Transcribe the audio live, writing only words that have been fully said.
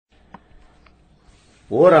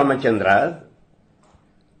ఓ రామచంద్ర,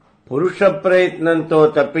 పురుష ప్రయత్నంతో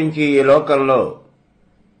తప్పించి ఈ లోకంలో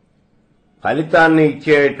ఫలితాన్ని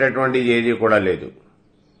ఇచ్చేటటువంటిది ఏది కూడా లేదు.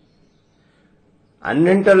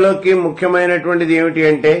 అన్నింటిలోకి ముఖ్యమైనటువంటిది ఏమిటి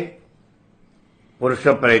అంటే పురుష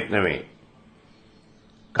ప్రయత్నమే.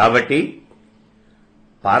 కాబట్టి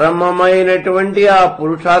పరమమైనటువంటి ఆ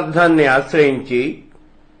పురుషార్థాన్ని ఆశ్రయించి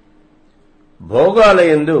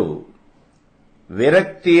భోగాలయందు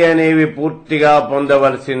విరక్తి అనేవి పూర్తిగా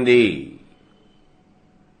పొందవలసింది.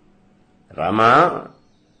 రామా,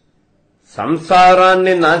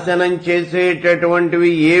 సంసారాన్ని నాశనం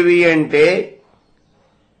చేసేటటువంటివి ఏవి అంటే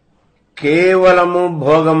కేవలము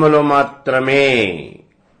భోగములు మాత్రమే.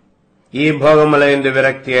 ఈ భోగములందు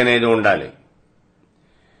విరక్తి అనేది ఉండాలి.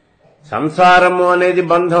 సంసారము అనేది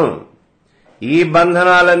బంధం. ఈ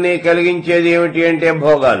బంధనాలన్నీ కలిగించేది ఏమిటి అంటే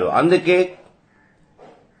భోగాలు. అందుకే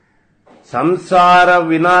సంసార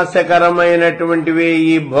వినాశకరమైనటువంటివి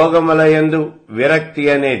ఈ భోగములందు విరక్తి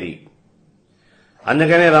అనేది.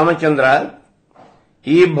 అందుకనే రామచంద్ర,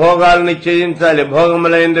 ఈ భోగాల్ని త్యజించాలి.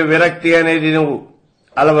 భోగములందు విరక్తి అనేది నువ్వు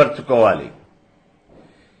అలవర్చుకోవాలి.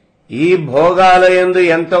 ఈ భోగాలయందు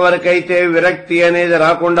ఎంతవరకైతే విరక్తి అనేది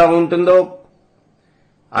రాకుండా ఉంటుందో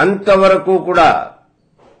అంతవరకు కూడా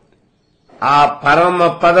ఆ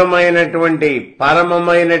పరమమైనటువంటి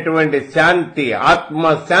శాంతి,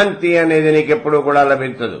 ఆత్మశాంతి అనేది నీకెప్పుడూ కూడా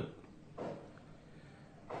లభించదు.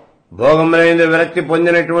 భోగములైన విరక్తి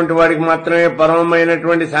పొందినటువంటి వాడికి మాత్రమే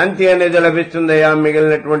పరమమైనటువంటి శాంతి అనేది లభిస్తుందయ్యా.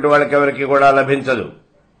 మిగిలినటువంటి వాళ్ళకి ఎవరికి కూడా లభించదు.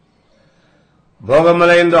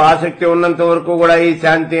 భోగములందు ఆసక్తి ఉన్నంత వరకు కూడా ఈ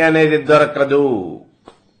శాంతి అనేది దొరకదు.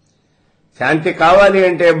 శాంతి కావాలి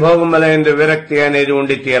అంటే భోగములందు విరక్తి అనేది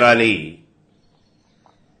ఉండి తీరాలి.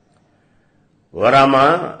 ఓ రామా,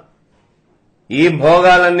 ఈ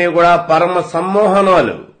భోగాలన్నీ కూడా పరమ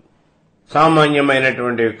సమ్మోహనాలు,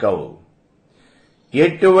 సామాన్యమైనటువంటివి కావు.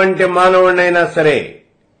 ఎటువంటి మానవుడినైనా సరే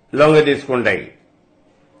లొంగ తీసుకుంటాయి.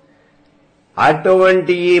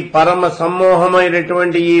 అటువంటి ఈ పరమ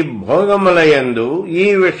సమ్మోహమైనటువంటి ఈ భోగములయందు, ఈ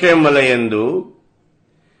విషయములయందు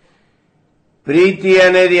ప్రీతి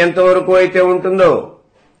అనేది ఎంతవరకు అయితే ఉంటుందో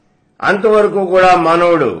అంతవరకు కూడా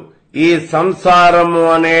మానవుడు ఈ సంసారము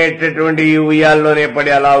అనేటటువంటి ఈ ఉయ్యాల్లోనే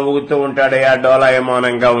పడి అలా ఊగుతూ ఉంటాడయ్యా,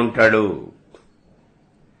 డోలాయమానంగా ఉంటాడు.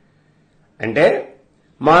 అంటే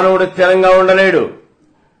మానవుడు స్థిరంగా ఉండలేడు.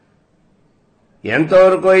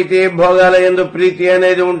 ఎంతవరకు అయితే భోగాల యందు ప్రీతి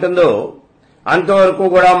అనేది ఉంటుందో అంతవరకు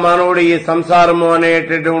కూడా మానవుడు ఈ సంసారము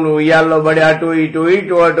అనేటటువంటి ఉయ్యాల్లో పడి అటు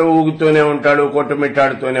ఇటు ఊగుతూనే ఉంటాడు,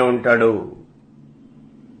 కొట్టుమిట్టాడుతూనే ఉంటాడు.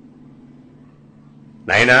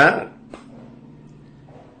 నాయనా,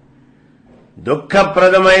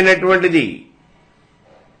 దుఃఖప్రదమైనటువంటిది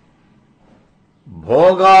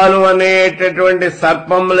భోగాలు అనేటటువంటి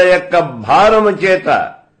సర్పముల యొక్క భారము చేత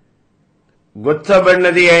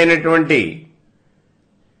గుచ్చబడినది అయినటువంటి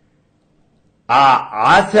ఆ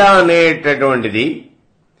ఆశ అనేటటువంటిది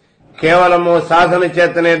కేవలము సాధన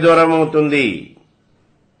చేతనే దూరమవుతుంది.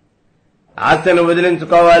 ఆశను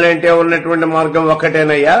వదిలించుకోవాలంటే ఉన్నటువంటి మార్గం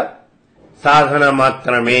ఒక్కటేనయ్యా, సాధన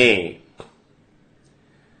మాత్రమే.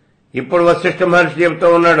 ఇప్పుడు వశిష్ఠ మహర్షి చెబుతూ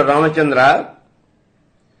ఉన్నాడు, రామచంద్ర,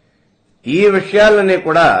 ఈ విషయాలన్నీ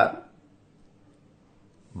కూడా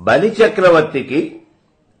బలి చక్రవర్తికి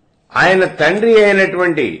ఆయన తండ్రి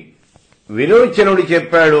అయినటువంటి విరోచనుడు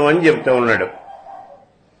చెప్పాడు అని చెబుతూ ఉన్నాడు.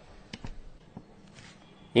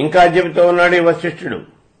 ఇంకా చెబుతూ ఉన్నాడు ఈ వశిష్ఠుడు,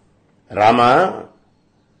 రామా,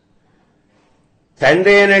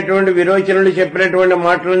 తండ్రి అయినటువంటి విరోచనుడు చెప్పినటువంటి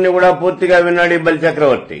మాటలన్నీ కూడా పూర్తిగా విన్నాడు ఈ బలి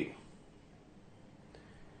చక్రవర్తి.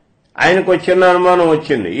 ఆయనకు చిన్న అనుమానం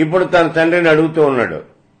వచ్చింది. ఇప్పుడు తన తండ్రిని అడుగుతూ ఉన్నాడు,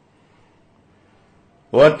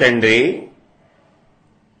 ఓ తండ్రి,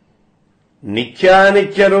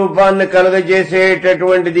 నిత్యానిత్య రూపాన్ని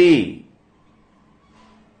కలుగజేసేటటువంటిది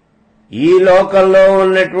ఈ లోకంలో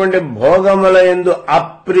ఉన్నటువంటి భోగముల యందు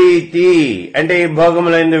అప్రీతి, అంటే ఈ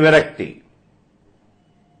భోగముల యందు విరక్తి.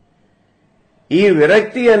 ఈ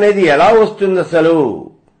విరక్తి అనేది ఎలా వస్తుంది అసలు?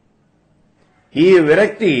 ఈ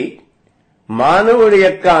విరక్తి మానవుడి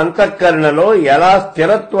యొక్క అంతఃకరణలో ఎలా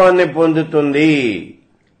స్థిరత్వాన్ని పొందుతుంది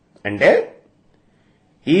అంటే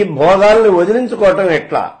ఈ భోగాలను వదిలించుకోవటం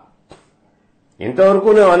ఎట్లా? ఇంతవరకు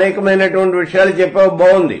నువ్వు అనేకమైనటువంటి విషయాలు చెప్పావు,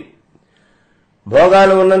 బాగుంది.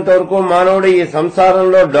 భోగాలు ఉన్నంత వరకు మానవుడు ఈ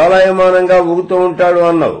సంసారంలో డోలాయమానంగా ఊగుతూ ఉంటాడు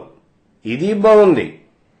అన్నావు, ఇది బాగుంది.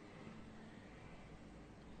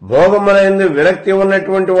 భోగములందు విరక్తి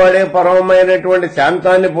ఉన్నటువంటి వాడే పరమమైనటువంటి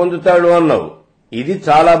శాంతాన్ని పొందుతాడు అన్నావు, ఇది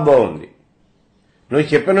చాలా బాగుంది. నువ్వు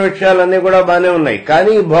చెప్పిన విషయాలన్నీ కూడా బానే ఉన్నాయి.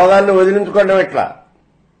 కానీ ఈ భోగాలను వదిలించుకోవడం ఎట్లా?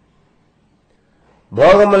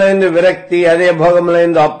 భోగములందు విరక్తి, అదే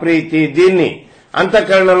భోగములందు అప్రీతి, దీన్ని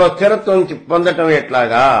అంతఃకరణలో స్థిరత్వం పొందటం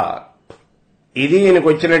ఎట్లాగా? ఇది ఈయనకు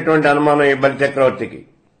వచ్చినటువంటి అనుమానం ఈ బలి చక్రవర్తికి.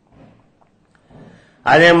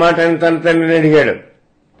 అదే మాట తన తండ్రిని అడిగాడు.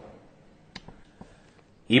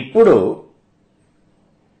 ఇప్పుడు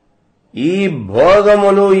ఈ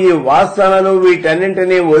భోగములు, ఈ వాసనలు,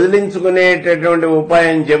 వీటన్నింటినీ వదిలించుకునేటటువంటి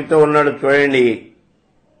ఉపాయం చెబుతూ ఉన్నాడు. చూడండి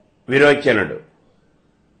విరోచనుడు.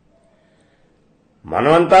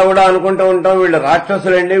 మనమంతా కూడా అనుకుంటూ ఉంటాం వీళ్ళు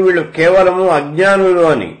రాక్షసులండి, వీళ్ళు కేవలము అజ్ఞానులు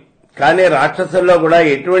అని. కానీ రాక్షసుల్లో కూడా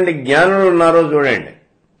ఎటువంటి జ్ఞానులు ఉన్నారో చూడండి.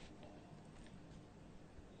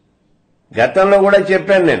 గతంలో కూడా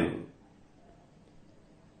చెప్పాను నేను.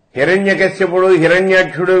 హిరణ్యకశ్యపుడు,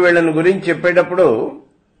 హిరణ్యాక్షుడు వీళ్ళని గురించి చెప్పేటప్పుడు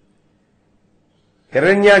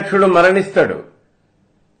హిరణ్యాక్షుడు మరణిస్తాడు.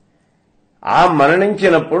 ఆ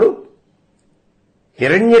మరణించినప్పుడు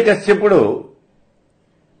హిరణ్యకశ్యపుడు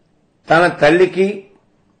తన తల్లికి,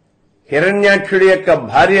 హిరణ్యాక్షుడి యొక్క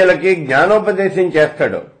భార్యలకి జ్ఞానోపదేశం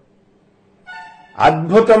చేస్తాడు.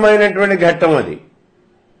 అద్భుతమైనటువంటి ఘట్టం అది.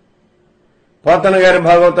 పోతన గారి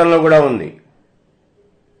భాగవతంలో కూడా ఉంది.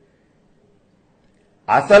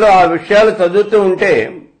 అసలు ఆ విషయాలు చదువుతూ ఉంటే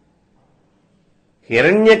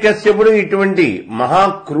హిరణ్యకశ్యపుడు ఇటువంటి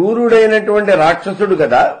మహాక్రూరుడైనటువంటి రాక్షసుడు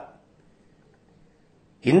కదా,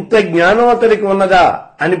 ఇంత జ్ఞానం అతడికి ఉన్నదా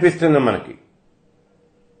అనిపిస్తుంది మనకి.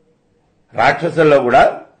 రాక్షసుల్లో కూడా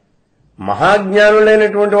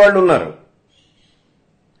మహాజ్ఞానులైనటువంటి వాళ్ళు ఉన్నారు.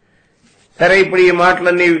 సరే, ఇప్పుడు ఈ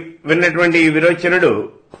మాటలన్నీ విన్నటువంటి ఈ విరోచనుడు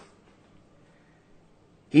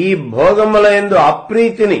ఈ భోగముల యందు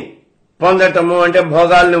అప్రీతిని పొందటము, అంటే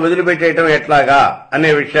భోగాల్ని వదిలిపెట్టేయటం ఎట్లాగా అనే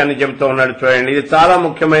విషయాన్ని చెబుతూ ఉన్నాడు. చూడండి, ఇది చాలా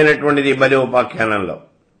ముఖ్యమైనటువంటిది బలి ఉపాఖ్యానంలో.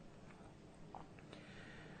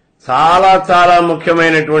 చాలా చాలా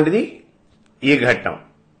ముఖ్యమైనటువంటిది ఈ ఘట్టం.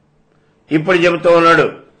 ఇప్పుడు చెబుతూ ఉన్నాడు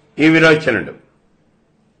ఈ విరోచనుడు.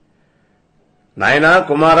 నాయనా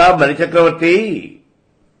కుమారా బలిచక్రవర్తి,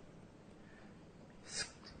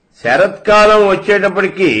 శరత్కాలం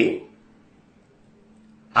వచ్చేటప్పటికి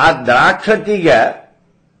ఆ ద్రాక్ష తీగ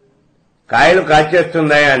కాయలు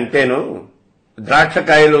కాచేస్తుందా అంటేను, ద్రాక్ష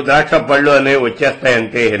కాయలు, ద్రాక్ష పళ్ళు అనేవి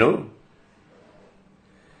వచ్చేస్తాయంటేను,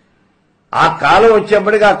 ఆ కాలం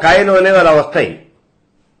వచ్చేప్పటికి ఆ కాయలు అనేవి అలా వస్తాయి.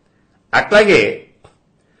 అట్లాగే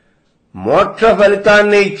మోక్ష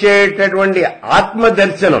ఫలితాన్ని ఇచ్చేటటువంటి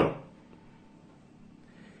ఆత్మదర్శనం,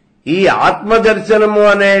 ఈ ఆత్మదర్శనము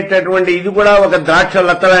అనేటటువంటి ఇది కూడా ఒక ద్రాక్ష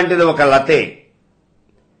లత లాంటిది, ఒక లతే.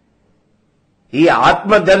 ఈ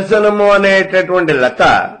ఆత్మదర్శనము అనేటటువంటి లత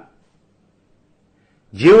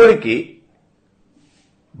జీవుడికి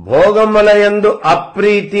భోగముల యందు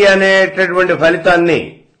అప్రీతి అనేటటువంటి ఫలితాన్ని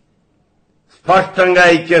స్పష్టంగా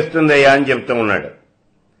ఇచ్చేస్తుందయ్యా అని చెప్తూ ఉన్నాడు.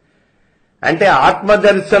 అంటే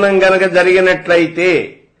ఆత్మదర్శనం గనక జరిగినట్లయితే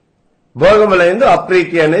భోగముల యందు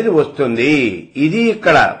అప్రీతి అనేది వస్తుంది. ఇది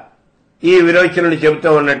ఇక్కడ ఈ విరోచనుడు చెబుతూ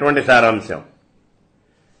ఉన్నటువంటి సారాంశం.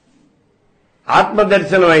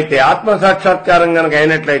 ఆత్మదర్శనం అయితే, ఆత్మసాక్షాత్కారం గనక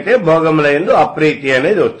అయినట్లయితే భోగముల యందు అప్రీతి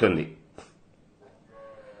అనేది వస్తుంది.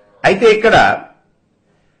 అయితే ఇక్కడ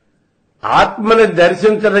ఆత్మను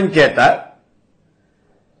దర్శించడం చేత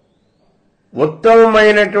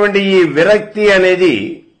ఉత్తమమైనటువంటి ఈ విరక్తి అనేది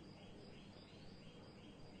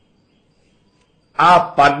ఆ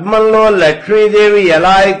పద్మంలో లక్ష్మీదేవి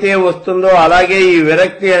ఎలా అయితే వస్తుందో అలాగే ఈ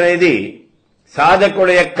విరక్తి అనేది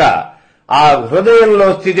సాధకుడి యొక్క ఆ హృదయంలో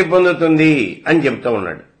స్థితి పొందుతుంది అని చెప్తూ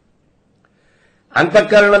ఉన్నాడు.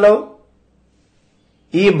 అంతఃకరణలో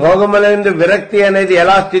ఈ భోగములందు విరక్తి అనేది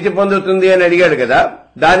ఎలా స్థితి పొందుతుంది అని అడిగాడు కదా,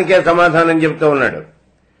 దానికే సమాధానం చెప్తూ ఉన్నాడు.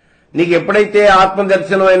 నీకు ఎప్పుడైతే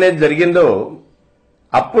ఆత్మదర్శనం అనేది జరిగిందో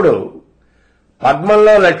అప్పుడు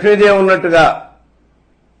పద్మంలో లక్ష్మీదేవి ఉన్నట్టుగా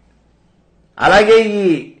అలాగే ఈ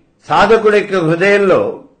సాధకుడి యొక్క హృదయంలో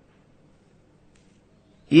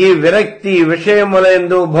ఈ విరక్తి,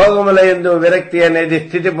 విషయములందు భోగములందు విరక్తి అనేది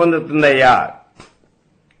స్థితి పొందుతుందయ్యా.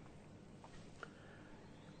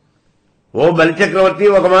 ఓ బలిచక్రవర్తి,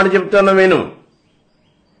 ఒక మాట చెప్తున్నా నేను.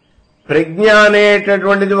 ప్రజ్ఞ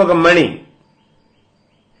అనేటటువంటిది ఒక మణి.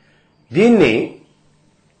 దీన్ని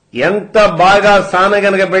ఎంత బాగా సాన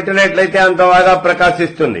గనక పెట్టినట్లయితే అంత బాగా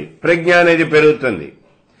ప్రకాశిస్తుంది. ప్రజ్ఞ అనేది పెరుగుతుంది.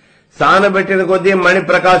 సాన పెట్టిన కొద్దీ మణి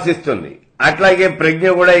ప్రకాశిస్తుంది. అట్లాగే ప్రజ్ఞ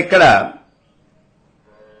కూడా ఇక్కడ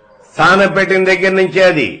సాన పెట్టిన దగ్గర నుంచి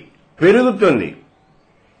అది పెరుగుతుంది.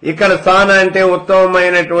 ఇక్కడ సాన అంటే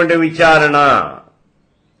ఉత్తమమైనటువంటి విచారణ.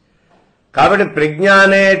 కాబట్టి ప్రజ్ఞ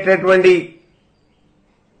అనేటటువంటి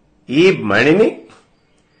ఈ మణిని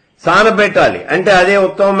సానబెట్టాలి అంటే అదే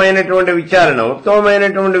ఉత్తమమైనటువంటి విచారణ.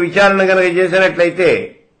 ఉత్తమమైనటువంటి విచారణ కనుక చేసినట్లయితే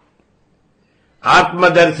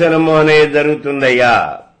ఆత్మదర్శనము అనేది జరుగుతుందయ్యా.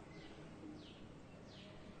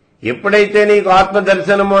 ఎప్పుడైతే నీకు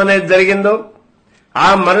ఆత్మదర్శనము అనేది జరిగిందో ఆ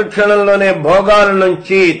మరుక్షణంలోనే భోగాల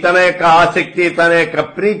నుంచి తన యొక్క ఆసక్తి, తన యొక్క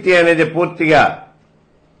ప్రీతి అనేది పూర్తిగా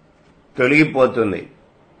తొలగిపోతుంది.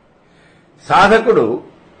 సాధకుడు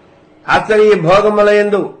అసలు ఈ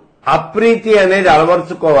భోగములందు అప్రీతి అనేది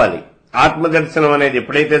అలవరుచుకోవాలి. ఆత్మదర్శనం అనేది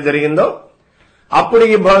ఎప్పుడైతే జరిగిందో అప్పుడు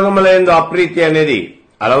ఈ భోగములందు అప్రీతి అనేది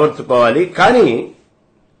అలవరుచుకోవాలి. కానీ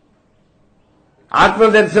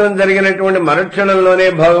ఆత్మదర్శనం జరిగినటువంటి మరుక్షణంలోనే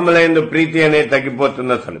భోగములందు ప్రీతి అనేది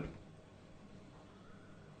తగ్గిపోతుంది. అసలు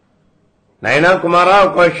నైనా కుమారా,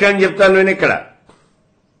 ఒక విషయం చెప్తాను నేను ఇక్కడ.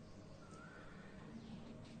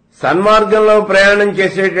 సన్మార్గంలో ప్రయాణం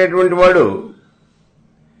చేసేటటువంటి వాడు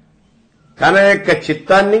తన యొక్క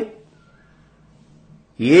చిత్తాన్ని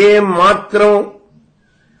ఏ మాత్రం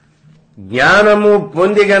జ్ఞానము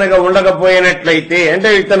పొంది గనక ఉండకపోయినట్లయితే, అంటే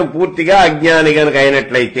ఇతను పూర్తిగా అజ్ఞాని గనక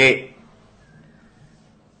అయినట్లయితే,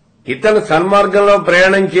 ఇతను సన్మార్గంలో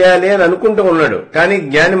ప్రయాణం చేయాలి అని అనుకుంటూ ఉన్నాడు, కానీ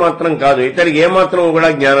జ్ఞాని మాత్రం కాదు. ఇతనికి ఏమాత్రం కూడా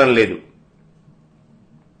జ్ఞానం లేదు.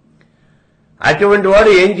 అటువంటి వాడు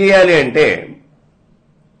ఏం చేయాలి అంటే,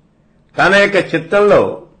 తన యొక్క చిత్తంలో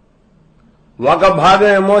ఒక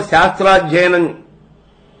భాగమేమో శాస్త్రాధ్యయనం,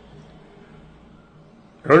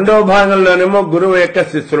 రెండో భాగంలోనేమో గురువు యొక్క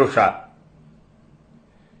శుశ్రూష,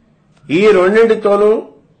 ఈ రెండింటితోనూ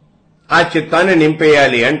ఆ చిత్తాన్ని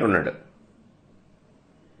నింపేయాలి అంటున్నాడు.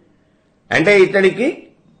 అంటే ఇతడికి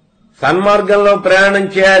సన్మార్గంలో ప్రయాణం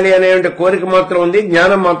చేయాలి అనే కోరిక మాత్రం ఉంది,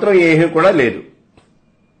 జ్ఞానం మాత్రం ఏమీ కూడా లేదు.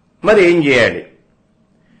 మరి ఏం చేయాలి?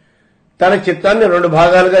 తన చిత్తాన్ని రెండు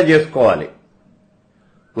భాగాలుగా చేసుకోవాలి.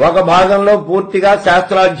 ఒక భాగంలో పూర్తిగా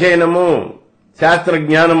శాస్త్రాధ్యయనము, శాస్త్ర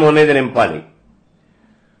జ్ఞానము అనేది నింపాలి.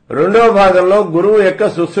 రెండో భాగంలో గురువు యొక్క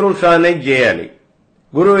శుశ్రూష అనేది చేయాలి.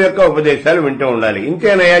 గురువు యొక్క ఉపదేశాలు వింటూ ఉండాలి.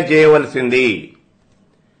 ఇంతేనయ్యా చేయవలసింది.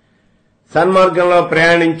 సన్మార్గంలో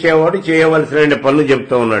ప్రయాణించేవాడు చేయవలసిన పనులు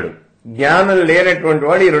చెప్తూ ఉన్నాడు. జ్ఞానం లేనటువంటి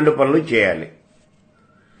వాడు ఈ రెండు పనులు చేయాలి.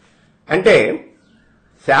 అంటే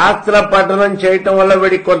శాస్త్ర పఠనం చేయటం వల్ల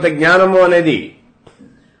వీడికి కొంత జ్ఞానము అనేది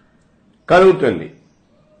కలుగుతుంది,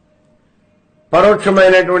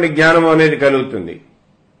 పరోక్షమైనటువంటి జ్ఞానము అనేది కలుగుతుంది.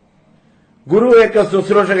 గురువు యొక్క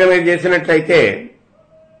శుశ్రూష కనుక చేసినట్లయితే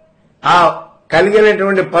ఆ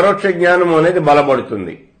కలిగినటువంటి పరోక్ష జ్ఞానము అనేది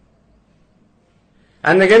బలపడుతుంది.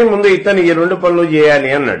 అందుకని ముందు ఇతను ఈ రెండు పనులు చేయాలి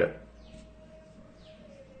అన్నాడు.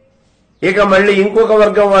 ఇక మళ్ళీ ఇంకొక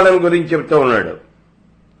వర్గం వాళ్ళని గురించి చెప్తూ ఉన్నాడు.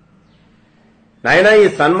 నాయనా, ఈ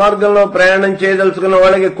సన్మార్గంలో ప్రయాణం చేయదలుచుకున్న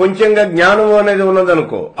వాళ్ళకి కొంచెంగా జ్ఞానం అనేది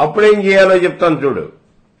ఉన్నదనుకో, అప్పుడేం చేయాలో చెప్తాను చూడు.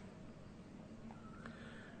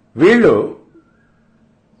 వీళ్ళు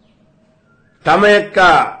తమ యొక్క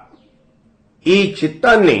ఈ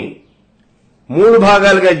చిత్తాన్ని మూడు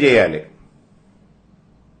భాగాలుగా చేయాలి.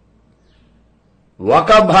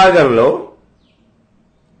 ఒక భాగంలో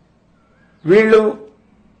వీళ్ళు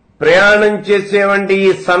ప్రయాణం చేసేవంటి ఈ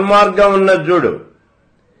సన్మార్గం ఉన్న చూడు,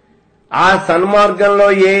 ఆ సన్మార్గంలో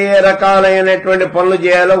ఏ ఏ రకాలైనటువంటి పనులు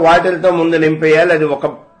చేయాలో వాటితో ముందు నింపేయాలి. అది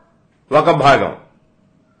ఒక భాగం.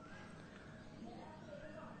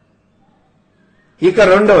 ఇక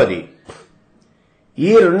రెండవది,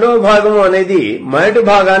 ఈ రెండవ భాగం అనేది మొదటి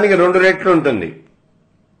భాగానికి 2 రెట్లు ఉంటుంది.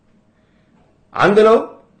 అందులో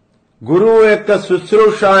గురువు యొక్క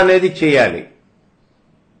శుశ్రూష అనేది చేయాలి.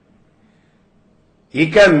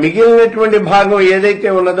 ఇక మిగిలినటువంటి భాగం ఏదైతే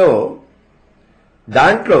ఉన్నదో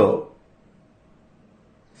దాంట్లో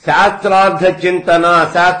శాస్త్రార్థ చింతన,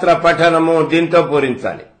 శాస్త్ర పఠనము దీంతో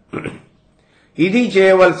పూరించాలి. ఇది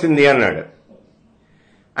చేయవలసింది అన్నాడు.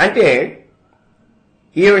 అంటే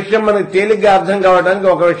ఈ విషయం మనకు తేలిగ్గా అర్థం కావడానికి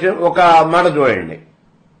ఒక మాట చూడండి.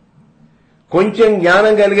 కొంచెం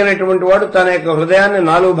జ్ఞానం కలిగినటువంటి వాడు తన యొక్క హృదయాన్ని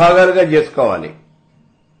 4 భాగాలుగా చేసుకోవాలి.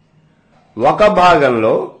 ఒక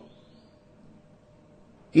భాగంలో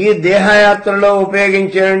ఈ దేహయాత్రలో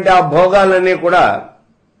ఉపయోగించేటువంటి ఆ భోగాలన్నీ కూడా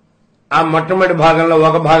ఆ మొట్టమొదటి భాగంలో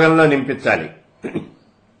ఒక భాగంలో నింపించాలి.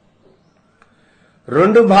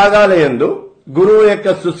 2 భాగాల యందు గురువు యొక్క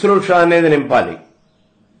శుశ్రూష అనేది నింపాలి.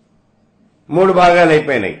 3 భాగాలు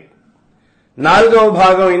అయిపోయినాయి. 4వ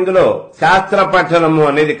భాగం ఇందులో శాస్త్ర పఠనము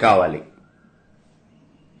అనేది కావాలి.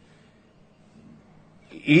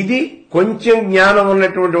 ఇది కొంచెం జ్ఞానం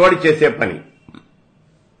ఉన్నటువంటి వాడు చేసే పని.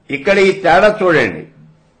 ఇక్కడ ఈ తేడా చూడండి.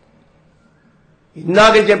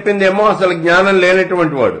 ఇందాక చెప్పిందేమో అసలు జ్ఞానం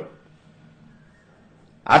లేనటువంటి వాడు.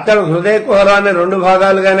 అతడు హృదయ కుహరాన్ని 2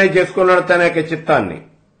 భాగాలుగానే చేసుకున్నాడు తన యొక్క చిత్తాన్ని.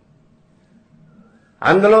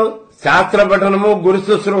 అందులో శాస్త్ర పఠనము, గురు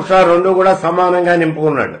శుశ్రూష 2 కూడా సమానంగా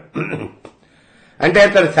నింపుకున్నాడు. అంటే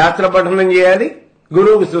అతడు శాస్త్ర పఠనం చేయాలి,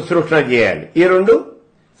 గురువుకు శుశ్రూష చేయాలి. ఈ 2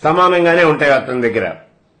 సమానంగానే ఉంటాయి అతని దగ్గర.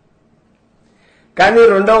 కానీ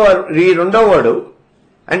ఈ రెండవ వాడు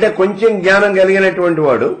అంటే కొంచెం జ్ఞానం కలిగినటువంటి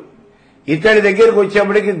వాడు ఇతడి దగ్గరికి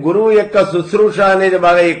వచ్చేప్పటికి గురువు యొక్క శుశ్రూష అనేది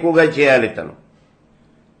బాగా ఎక్కువగా చేయాలి. తను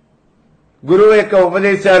గురువు యొక్క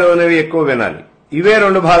ఉపదేశాలు అనేవి ఎక్కువ వినాలి. ఇవే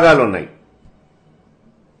 2 భాగాలు ఉన్నాయి.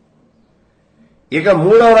 ఇక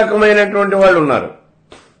 3వ రకమైనటువంటి వాళ్ళు ఉన్నారు.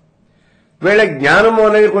 వీళ్ళ జ్ఞానము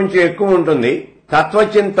అనేది కొంచెం ఎక్కువ ఉంటుంది.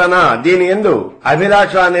 తత్వచింతన, దీని యందు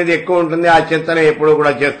అభిలాష అనేది ఎక్కువ ఉంటుంది. ఆ చింతన ఎప్పుడూ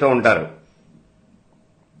కూడా చేస్తూ ఉంటారు.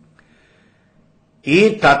 ఈ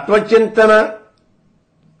తత్వచింతన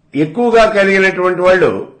ఎక్కువగా కలిగినటువంటి వాళ్ళు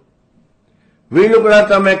వీళ్ళు కూడా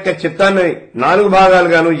తమ యొక్క చిత్తాన్ని 4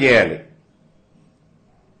 భాగాలుగాను చేయాలి.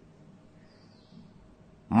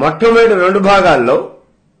 మొట్టమొదటి 2 భాగాల్లో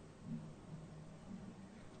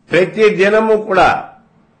ప్రతి దినము కూడా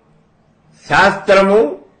శాస్త్రము,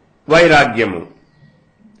 వైరాగ్యము,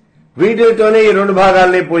 వీటితోనే ఈ 2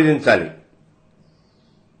 భాగాల్ని పూజించాలి.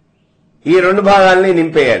 ఈ 2 భాగాల్ని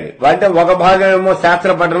నింపేయాలి. అంటే ఒక భాగమేమో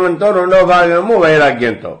శాస్త్ర పఠనంతో, 2వ భాగమేమో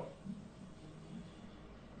వైరాగ్యంతో.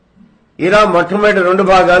 ఇలా మొట్టమొదటి 2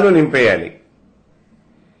 భాగాలు నింపేయాలి.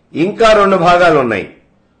 ఇంకా 2 భాగాలు ఉన్నాయి.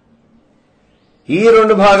 ఈ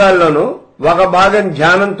 2 భాగాల్లోనూ ఒక భాగం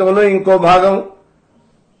ధ్యానంతోనూ, ఇంకో భాగం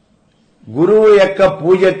గురువు యొక్క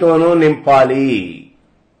పూజతోనూ నింపాలి.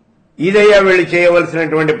 ఇదయ్యా వీళ్ళు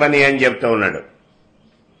చేయవలసినటువంటి పని అని చెప్తూ ఉన్నాడు.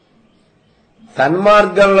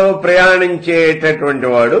 సన్మార్గంలో ప్రయాణించేటటువంటి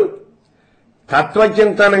వాడు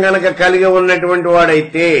తత్వచింతన గనక కలిగి ఉన్నటువంటి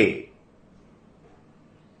వాడైతే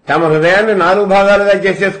తమ హృదయాన్ని 4 భాగాలుగా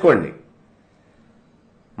చేసేసుకోండి.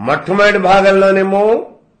 మొట్టమొదటి భాగంలోనేమో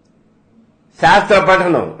శాస్త్ర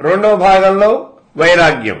పఠనం, 2వ భాగంలో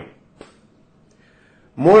వైరాగ్యం,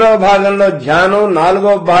 3వ భాగంలో ధ్యానం,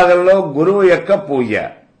 4వ భాగంలో గురువు యొక్క పూజ.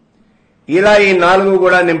 ఇలా ఈ 4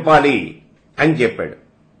 కూడా నింపాలి అని చెప్పాడు.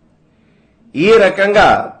 ఈ రకంగా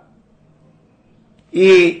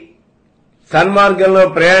ఈ సన్మార్గంలో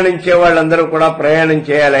ప్రయాణించే వాళ్ళందరూ కూడా ప్రయాణం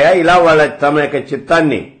చేయాలయా, ఇలా వాళ్ళ తమ యొక్క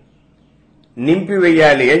చిత్తాన్ని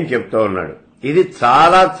నింపివేయాలి అని చెప్తూ ఉన్నాడు. ఇది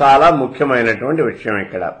చాలా చాలా ముఖ్యమైనటువంటి విషయం.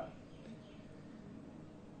 ఇక్కడ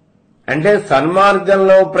అంటే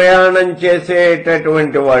సన్మార్గంలో ప్రయాణం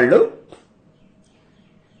చేసేటటువంటి వాళ్ళు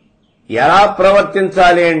ఎలా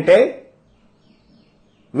ప్రవర్తించాలి అంటే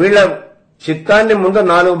వీళ్ళ చిత్తాన్ని ముందు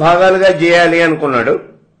 4 భాగాలుగా చేయాలి అనుకున్నాడు.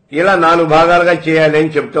 ఇలా 4 భాగాలుగా చేయాలి అని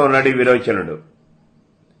చెప్తూ ఉన్నాడు ఈ విరోచనుడు.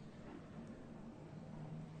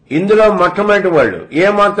 ఇందులో మొట్టమొదటి వాళ్ళు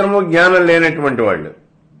ఏమాత్రము జ్ఞానం లేనటువంటి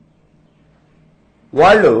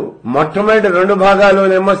వాళ్ళు మొట్టమొదటి 2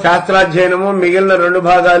 భాగాలునేమో శాస్త్రాధ్యయనము, మిగిలిన 2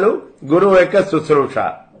 భాగాలు గురువు యొక్క శుశ్రూష.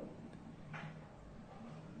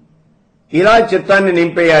 ఇలా చిత్తాన్ని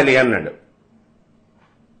నింపేయాలి అన్నాడు.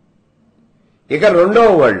 ఇక 2వ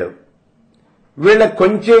వాళ్ళు, వీళ్ళకి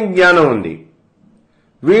కొంచెం జ్ఞానం ఉంది.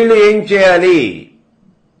 వీళ్ళు ఏం చేయాలి,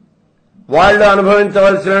 వాళ్ళు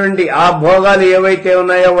అనుభవించవలసినటువంటి ఆ భోగాలు ఏవైతే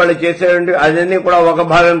ఉన్నాయో వాళ్ళు చేసేటువంటి అదన్నీ కూడా ఒక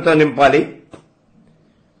భాగంతో నింపాలి.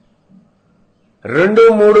 2,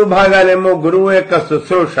 3 భాగాలేమో గురువు యొక్క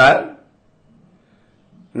శుశ్రూష,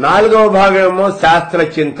 4వ భాగమేమో శాస్త్ర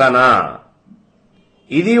చింతన.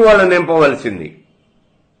 ఇది వాళ్ళు నింపవలసింది.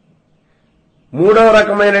 3వ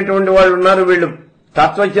రకమైనటువంటి వాళ్ళు ఉన్నారు. వీళ్ళు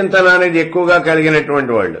తత్వచింతన అనేది ఎక్కువగా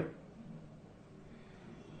కలిగినటువంటి వాళ్ళు.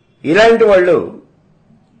 ఇలాంటి వాళ్ళు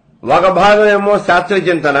ఒక భాగం ఏమో శాస్త్ర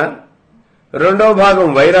చింతన, 2వ భాగం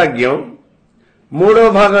వైరాగ్యం, 3వ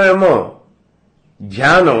భాగం ఏమో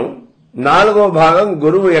ధ్యానం, 4వ భాగం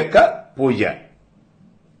గురువు యొక్క పూజ.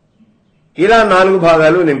 ఇలా 4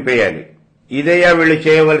 భాగాలు నింపేయాలి. ఇదయ్యా వీళ్ళు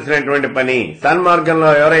చేయవలసినటువంటి పని. సన్మార్గంలో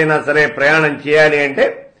ఎవరైనా సరే ప్రయాణం చేయాలి అంటే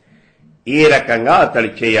ఈ రకంగా అతడు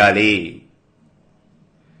చేయాలి.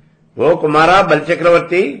 ఓ కుమారా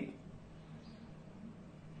బలిచక్రవర్తి,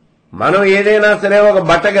 మనం ఏదైనా సరే ఒక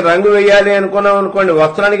బట్టకి రంగు వేయాలి అనుకున్నాం అనుకోండి,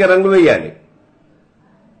 వస్త్రానికి రంగు వేయాలి.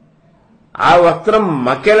 ఆ వస్త్రం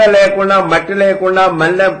మక్కెల లేకుండా, మట్టి లేకుండా,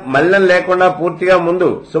 మల్లెం లేకుండా పూర్తిగా ముందు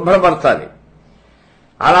శుభ్రపరచాలి.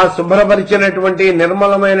 అలా శుభ్రపరిచినటువంటి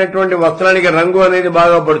నిర్మలమైనటువంటి వస్త్రానికి రంగు అనేది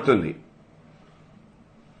బాగా పడుతుంది.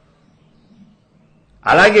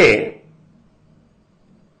 అలాగే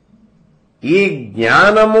ఈ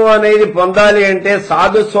జ్ఞానము అనేది పొందాలి అంటే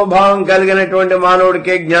సాధు స్వభావం కలిగినటువంటి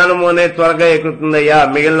మానవుడికే జ్ఞానము అనేది త్వరగా ఎక్కుతుందయ్యా,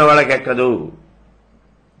 మిగిలిన వాళ్ళకి ఎక్కదు.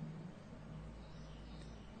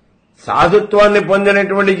 సాధుత్వాన్ని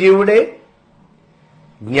పొందినటువంటి జీవుడే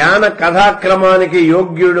జ్ఞాన కథాక్రమానికి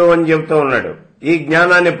యోగ్యుడు అని చెప్తూ ఉన్నాడు. ఈ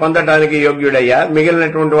జ్ఞానాన్ని పొందటానికి యోగ్యుడయ్యా,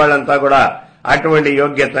 మిగిలినటువంటి వాళ్ళంతా కూడా అటువంటి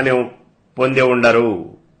యోగ్యతని పొంది ఉండరు.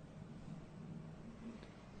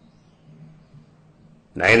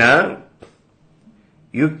 నాయనా,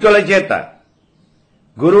 యుక్తుల చేత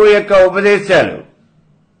గురువు యొక్క ఉపదేశాలు,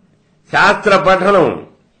 శాస్త్ర పఠనం,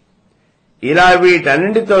 ఇలా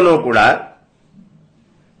వీటన్నింటితోనూ కూడా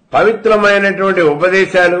పవిత్రమైనటువంటి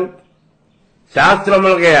ఉపదేశాలు,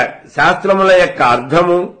 శాస్త్రముల యొక్క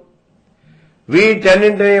అర్థము,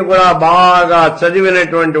 వీటన్నింటినీ కూడా బాగా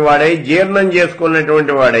చదివినటువంటి వాడై, జీర్ణం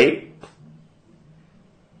చేసుకున్నటువంటి వాడై,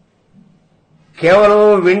 కేవలం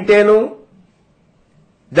వింటేను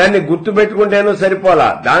దాన్ని గుర్తుపెట్టుకుంటేనూ సరిపోలా,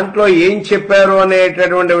 దాంట్లో ఏం చెప్పారు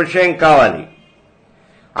అనేటటువంటి విషయం కావాలి.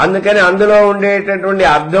 అందుకని అందులో ఉండేటటువంటి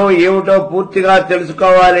అర్థం ఏమిటో పూర్తిగా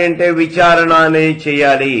తెలుసుకోవాలి అంటే విచారణ అనేది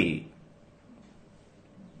చేయాలి.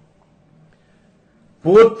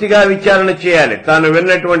 పూర్తిగా విచారణ చేయాలి. తాను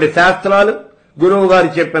విన్నటువంటి శాస్త్రాలు, గురువు గారు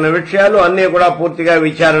చెప్పిన విషయాలు అన్నీ కూడా పూర్తిగా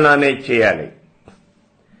విచారణ అనేది చేయాలి.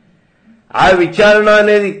 ఆ విచారణ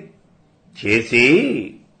అనేది చేసి,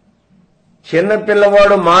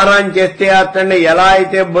 చిన్నపిల్లవాడు మారాన్ చేస్తే అతన్ని ఎలా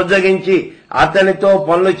అయితే బుజ్జగించి అతనితో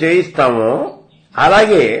పనులు చేయిస్తామో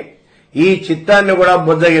అలాగే ఈ చిత్తాన్ని కూడా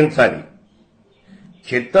బుజ్జగించాలి.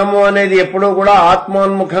 చిత్తము అనేది ఎప్పుడూ కూడా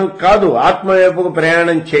ఆత్మోన్ముఖం కాదు, ఆత్మవైపుకు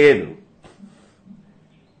ప్రయాణం చేయదు.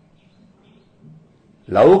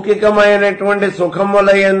 లౌకికమైనటువంటి సుఖముల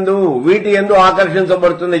యందు, వీటి యందు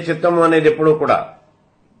ఆకర్షించబడుతుంది చిత్తము అనేది ఎప్పుడూ కూడా.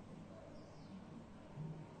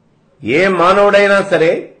 ఏ మానవుడైనా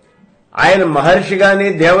సరే, ఆయన మహర్షి గాని,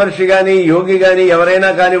 దేవర్షి గాని, యోగి గాని,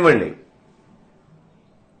 ఎవరైనా కానివ్వండి,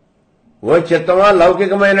 ఓ చిత్తమా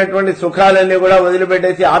లౌకికమైనటువంటి సుఖాలన్నీ కూడా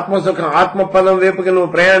వదిలిపెట్టేసి ఆత్మసుఖం, ఆత్మపదం వైపుకి నువ్వు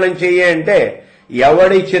ప్రయాణం చెయ్యి అంటే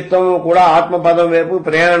ఎవడి చిత్తము కూడా ఆత్మపదం వైపు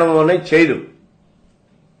ప్రయాణం అనేది చేయదు.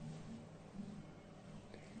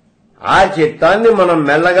 ఆ చిత్తాన్ని మనం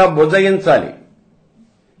మెల్లగా బుజ్జగించాలి,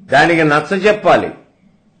 దానికి నచ్చజెప్పాలి.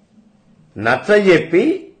 నచ్చజెప్పి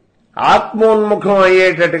ఆత్మోన్ముఖం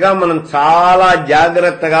అయ్యేటట్టుగా మనం చాలా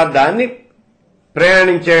జాగ్రత్తగా దాన్ని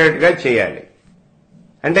ప్రయాణించేటట్టుగా చేయాలి.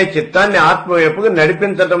 అంటే చిత్తాన్ని ఆత్మ వైపుకు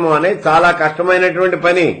నడిపించటము అనేది చాలా కష్టమైనటువంటి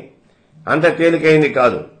పని, అంత తేలికైంది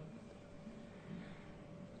కాదు.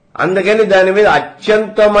 అందుకని దాని మీద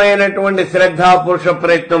అత్యంతమైనటువంటి శ్రద్ధాపురుష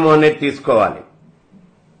ప్రయత్నము అనేది తీసుకోవాలి.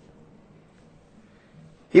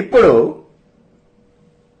 ఇప్పుడు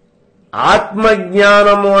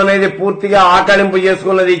ఆత్మజ్ఞానము అనేది పూర్తిగా ఆకళింపు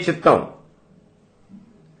చేసుకున్నది ఈ చిత్తం,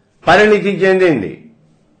 పరిణితి చెందింది.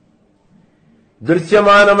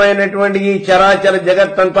 దృశ్యమానమైనటువంటి ఈ చరాచర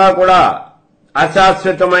జగత్తంతా కూడా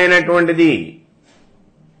అశాశ్వతమైనటువంటిది,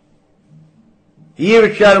 ఈ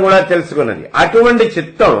విషయాలు కూడా తెలుసుకున్నది. అటువంటి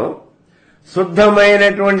చిత్తం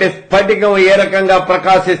శుద్ధమైనటువంటి స్ఫటికం ఏ రకంగా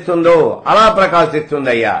ప్రకాశిస్తుందో అలా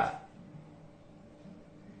ప్రకాశిస్తుందయ్యా.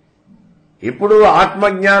 ఇప్పుడు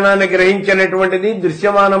ఆత్మజ్ఞానాన్ని గ్రహించినటువంటిది,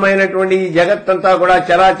 దృశ్యమానమైనటువంటి ఈ జగత్తంతా కూడా,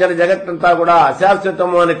 చరాచర జగత్తంతా కూడా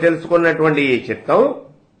అశాశ్వతము అని తెలుసుకున్నటువంటి ఈ చిత్తం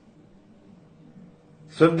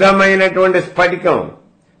శుద్ధమైనటువంటి స్ఫటికం,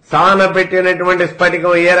 సానబెట్టినటువంటి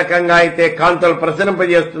స్ఫటికం ఏ రకంగా అయితే కాంతులు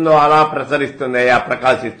ప్రసరింపజేస్తుందో అలా ప్రసరిస్తుంది,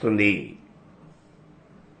 ప్రకాశిస్తుంది.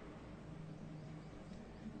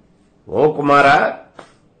 ఓ కుమారా,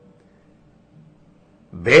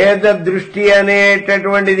 భేద దృష్టి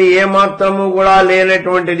అనేటటువంటిది ఏమాత్రము కూడా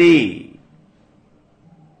లేనటువంటిది,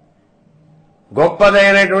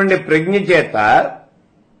 గొప్పదైనటువంటి ప్రజ్ఞ చేత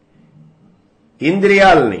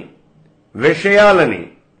ఇంద్రియాలని, విషయాలని,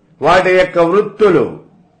 వాటి యొక్క వృత్తులు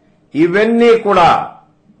ఇవన్నీ కూడా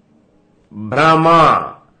భ్రమ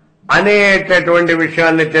అనేటటువంటి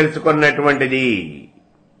విషయాన్ని తెలుసుకున్నటువంటిది.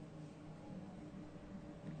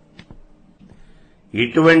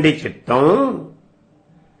 ఇటువంటి చిత్తం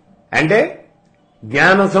అంటే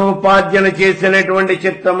జ్ఞాన సముపార్జన చేసినటువంటి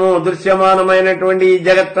చిత్తము, దృశ్యమానమైనటువంటి ఈ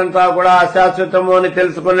జగత్తంతా కూడా అశాశ్వతము అని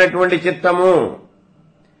తెలుసుకున్నటువంటి చిత్తము,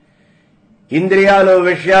 ఇంద్రియాలు,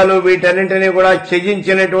 విషయాలు వీటన్నింటినీ కూడా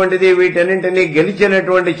త్యజించినటువంటిది, వీటన్నింటినీ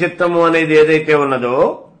గెలిచినటువంటి చిత్తము అనేది ఏదైతే ఉన్నదో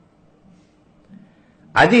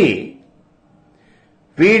అది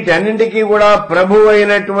వీటన్నింటికీ కూడా ప్రభువు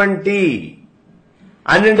అయినటువంటి,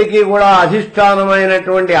 అన్నింటికీ కూడా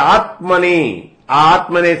అధిష్టానమైనటువంటి ఆత్మని, ఆ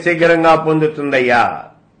ఆత్మని శీఘ్రంగా పొందుతుందయ్యా.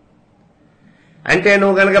 అంటే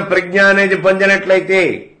నువ్వు గనక ప్రజ్ఞ అనేది పొందినట్లయితే,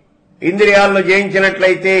 ఇంద్రియాలను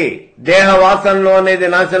జయించినట్లయితే, దేహ వాసనలో అనేది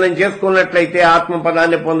నాశనం చేసుకున్నట్లయితే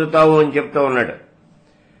ఆత్మపదాన్ని పొందుతావు అని చెప్తూ ఉన్నాడు.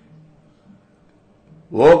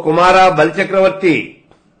 ఓ కుమారా బలిచక్రవర్తి,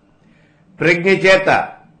 ప్రజ్ఞ చేత,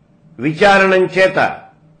 విచారణం చేత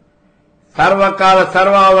సర్వకాల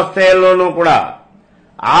సర్వావస్థలలోనూ కూడా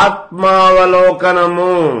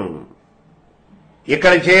ఆత్మావలోకనము,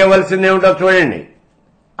 ఇక్కడ చేయవలసింది ఏమిటో చూడండి,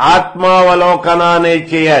 ఆత్మావలోకన అనేది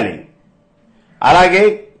చేయాలి. అలాగే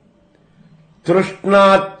తృష్ణా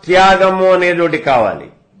త్యాగము అనేది ఒకటి కావాలి.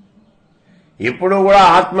 ఇప్పుడు కూడా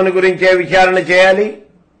ఆత్మని గురించే విచారణ చేయాలి,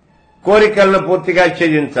 కోరికలను పూర్తిగా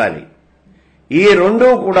త్యజించాలి. ఈ రెండూ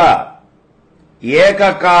కూడా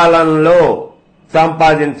ఏకకాలంలో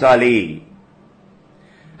సంపాదించాలి.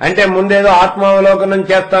 అంటే ముందేదో ఆత్మావలోకనం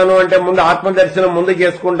చేస్తాను అంటే ముందు ఆత్మదర్శనం ముందు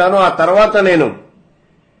చేసుకుంటాను, ఆ తర్వాత నేను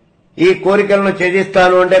ఈ కోరికలను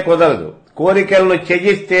త్యజిస్తాను అంటే కుదరదు. కోరికలను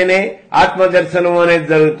త్యజిస్తేనే ఆత్మదర్శనము అనేది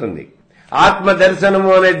జరుగుతుంది. ఆత్మదర్శనము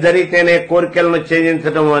అనేది జరిగితేనే కోరికలను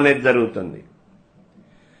త్యజించడం అనేది జరుగుతుంది.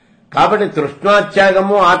 కాబట్టి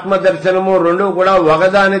తృష్ణాత్యాగము ఆత్మదర్శనము రెండు కూడా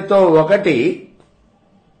ఒకదానితో ఒకటి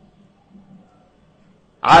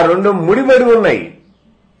ఆ రెండు ముడిపడి ఉన్నాయి.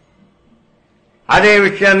 అదే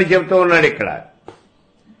విషయాన్ని చెబుతూ ఉన్నాడు ఇక్కడ.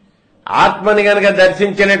 ఆత్మని గనక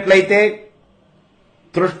దర్శించినట్లయితే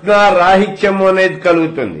తృష్ణారాహిత్యము అనేది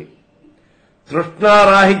కలుగుతుంది.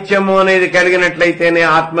 తృష్ణారాహిత్యము అనేది కలిగినట్లయితేనే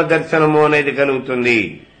ఆత్మదర్శనము అనేది కలుగుతుంది.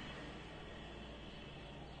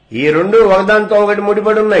 ఈ రెండు ఒకదాంతో ఒకటి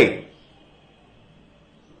ముడిపడి ఉన్నాయి.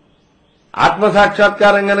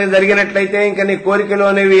 ఆత్మసాక్షాత్కారం కనుక జరిగినట్లయితే ఇంకా నీ కోరికలు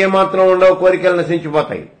అనేవి ఏమాత్రం ఉండవు, కోరికలు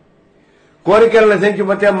నశించిపోతాయి. కోరికలు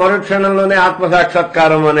నశించిపోతే మరుక్షణంలోనే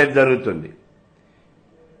ఆత్మసాక్షాత్కారం అనేది జరుగుతుంది.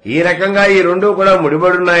 ఈ రకంగా ఈ రెండు కూడా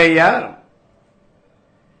ముడిపడున్నాయ్యా.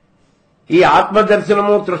 ఈ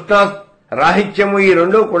ఆత్మదర్శనము తృష్ణ రాహిత్యము ఈ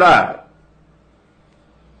రెండు కూడా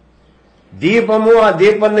దీపము, ఆ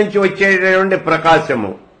దీపం నుంచి వచ్చేటటువంటి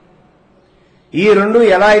ప్రకాశము, ఈ రెండు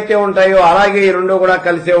ఎలా అయితే ఉంటాయో అలాగే ఈ రెండు కూడా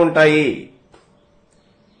కలిసే ఉంటాయి.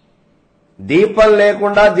 దీపం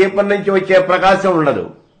లేకుండా దీపం నుంచి వచ్చే ప్రకాశం ఉండదు,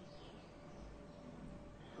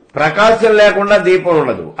 ప్రకాశం లేకుండా దీపం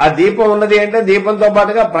ఉండదు. ఆ దీపం ఉన్నది అంటే దీపంతో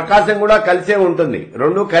పాటుగా ప్రకాశం కూడా కలిసే ఉంటుంది.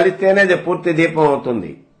 రెండు కలిస్తేనే అది పూర్తి దీపం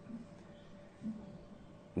అవుతుంది.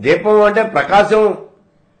 దీపం అంటే ప్రకాశం,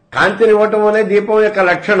 కాంతినివ్వటం అనే దీపం యొక్క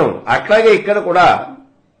లక్షణం. అట్లాగే ఇక్కడ కూడా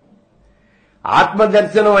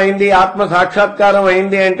ఆత్మదర్శనం అయింది, ఆత్మ సాక్షాత్కారం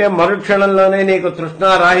అయింది అంటే మరుక్షణంలోనే నీకు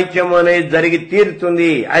తృష్ణారాహిత్యం అనేది జరిగి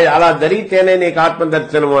తీరుతుంది. అలా జరిగితేనే నీకు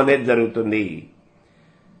ఆత్మదర్శనం అనేది జరుగుతుంది.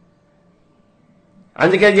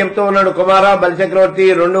 అందుకే చెప్తూ ఉన్నాడు కుమార బలిచక్రవర్తి,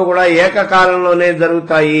 రెండు కూడా ఏకకాలంలోనే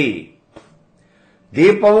జరుగుతాయి.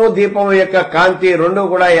 దీపము, దీపము యొక్క కాంతి రెండు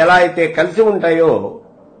కూడా ఎలా అయితే కలిసి ఉంటాయో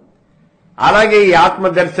అలాగే ఈ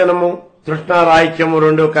ఆత్మదర్శనము తృష్ణారాహిత్యము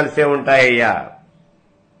రెండు కలిసే ఉంటాయ్యా.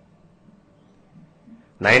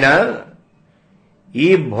 నైనా ఈ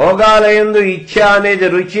భోగాలయందు ఇచ్ఛ అనేది,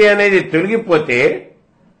 రుచి అనేది తొలగిపోతే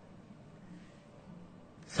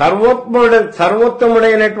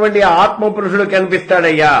సర్వోత్తముడైనటువంటి ఆత్మపురుషుడు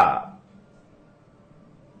కనిపిస్తాడయ్యా.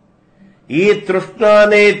 ఈ తృష్ణ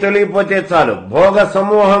అనేది తొలగిపోతే చాలు. భోగ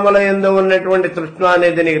సమూహముల యందు ఉన్నటువంటి తృష్ణ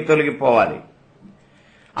అనేది నీకు తొలగిపోవాలి.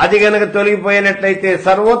 అది గనక తొలగిపోయినట్లయితే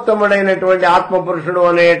సర్వోత్తముడైనటువంటి ఆత్మపురుషుడు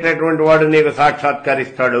అనేటటువంటి వాడు నీకు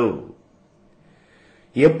సాక్షాత్కరిస్తాడు.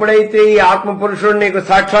 ఎప్పుడైతే ఈ ఆత్మపురుషుడు నీకు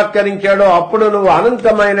సాక్షాత్కరించాడో అప్పుడు నువ్వు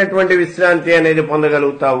అనంతమైనటువంటి విశ్రాంతి అనేది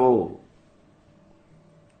పొందగలుగుతావు.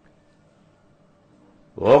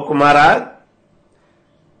 ఓ కుమారా,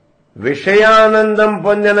 విషయానందం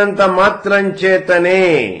పొందినంత మాత్రం చేతనే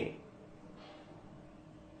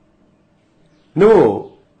నువ్వు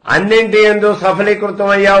అన్నింటి యందు సఫలీకృతం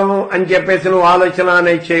అయ్యావు అని చెప్పేసి నువ్వు ఆలోచన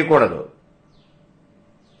అనేది చేయకూడదు.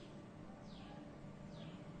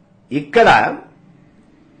 ఇక్కడ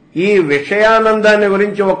ఈ విషయానందాన్ని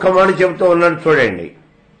గురించి ఒక్క మాట చెబుతూ ఉన్నాడు చూడండి.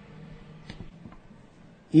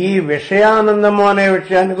 ఈ విషయానందము అనే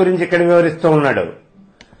విషయాన్ని గురించి ఇక్కడ వివరిస్తూ ఉన్నాడు.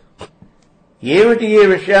 ఏమిటి ఈ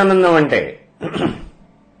విషయానందం అంటే?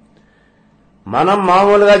 మనం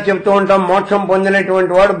మామూలుగా చెప్తూ ఉంటాం మోక్షం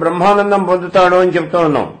పొందినటువంటి వాడు బ్రహ్మానందం పొందుతాడు అని చెప్తూ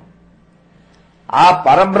ఉన్నాం. ఆ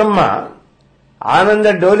పరబ్రహ్మ ఆనంద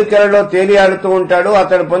డోలికలలో తేలియాడుతూ ఉంటాడు.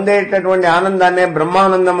 అతడు పొందేటటువంటి ఆనందాన్నే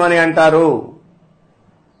బ్రహ్మానందం అని అంటారు.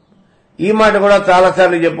 ఈ మాట కూడా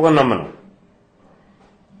చాలాసార్లు చెప్పుకున్నాం మనం.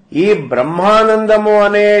 ఈ బ్రహ్మానందము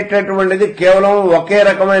అనేటటువంటిది కేవలం ఒకే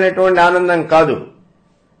రకమైనటువంటి ఆనందం కాదు.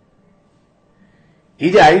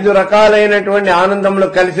 ఇది 5 రకాలైనటువంటి ఆనందములు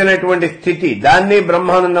కలిసినటువంటి స్థితి. దాన్ని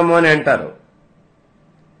బ్రహ్మానందము అని అంటారు.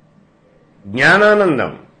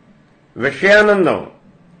 జ్ఞానానందం, విషయానందం,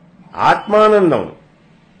 ఆత్మానందం,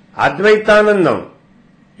 అద్వైతానందం,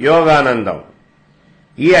 యోగానందం.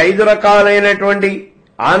 ఈ 5 రకాలైనటువంటి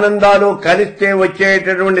ఆనందాలు కలిస్తే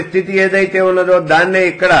వచ్చేటటువంటి స్థితి ఏదైతే ఉన్నదో దాన్నే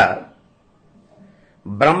ఇక్కడ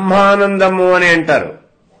బ్రహ్మానందము అని అంటారు.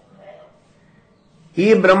 ఈ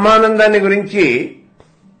బ్రహ్మానందాన్ని గురించి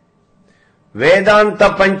వేదాంత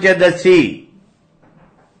పంచదశి,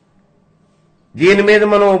 దీని మీద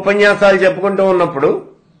మనం ఉపన్యాసాలు చెప్పుకుంటూ ఉన్నప్పుడు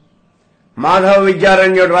మాధవ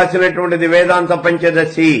విద్యారణ్యుడు రాసినటువంటిది వేదాంత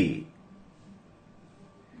పంచదశి.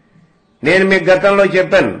 నేను మీకు గతంలో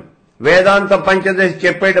చెప్పాను. వేదాంత పంచదశి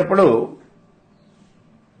చెప్పేటప్పుడు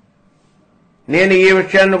నేను ఈ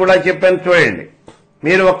విషయాన్ని కూడా చెప్పాను. చూడండి,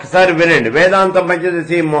 మీరు ఒక్కసారి వినండి. వేదాంత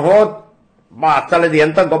పంచదశి అసలు ఇది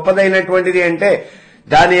ఎంత గొప్పదైనటువంటిది అంటే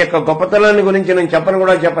దాని యొక్క గొప్పతనాన్ని గురించి నేను చెప్పను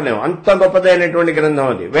కూడా చెప్పలేము. అంత గొప్పదైనటువంటి గ్రంథం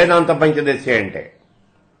అది వేదాంత పంచదశి అంటే.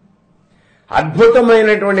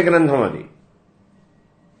 అద్భుతమైనటువంటి గ్రంథం అది.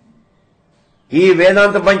 ఈ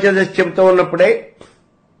వేదాంత పంచదశి చెబుతూ ఉన్నప్పుడే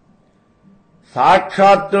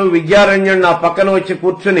సాక్షాత్తు విద్యారణ్యుడు నా పక్కన వచ్చి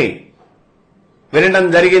కూర్చుని వినడం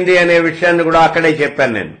జరిగింది అనే విషయాన్ని కూడా అక్కడే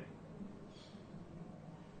చెప్పాను. నేను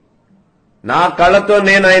నా కళ్ళతో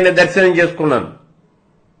నేను ఆయన దర్శనం చేసుకున్నాను.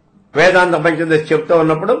 వేదాంత పంచదశి చెప్తూ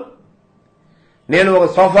ఉన్నప్పుడు నేను ఒక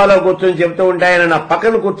సోఫాలో కూర్చొని చెప్తూ ఉంటే ఆయన నా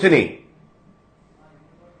పక్కన కూర్చుని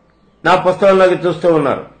నా పుస్తకంలోకి చూస్తూ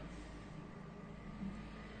ఉన్నారు.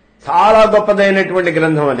 చాలా గొప్పదైనటువంటి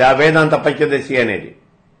గ్రంథం అది ఆ వేదాంత పంచదశి అనేది.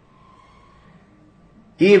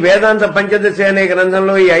 ఈ వేదాంత పంచదశి అనే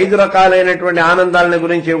గ్రంథంలో ఈ 5 రకాలైనటువంటి ఆనందాలని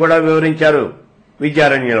గురించి కూడా వివరించారు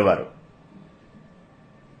విద్యారణ్యుల వారు.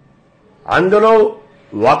 అందులో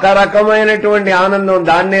ఒక రకమైనటువంటి ఆనందం,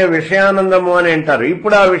 దాన్నే విషయానందము అని అంటారు.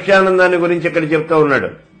 ఇప్పుడు ఆ విషయానందాన్ని గురించి ఇక్కడ చెప్తూ ఉన్నాడు.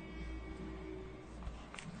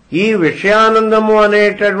 ఈ విషయానందము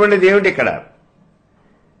అనేటటువంటిది ఏమిటి? ఇక్కడ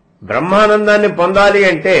బ్రహ్మానందాన్ని పొందాలి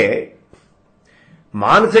అంటే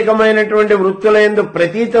మానసికమైనటువంటి వృత్తులందు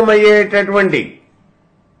ప్రతీతమయ్యేటటువంటి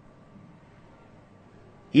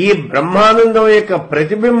ఈ బ్రహ్మానందం యొక్క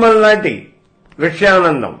ప్రతిబింబం లాంటి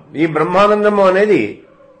విషయానందం. ఈ బ్రహ్మానందము అనేది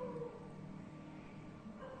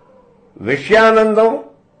విషయానందం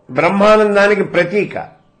బ్రహ్మానందానికి ప్రతీక,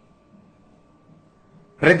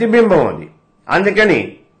 ప్రతిబింబం అది. అందుకని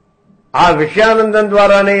ఆ విషయానందం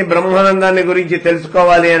ద్వారానే ఈ బ్రహ్మానందాన్ని గురించి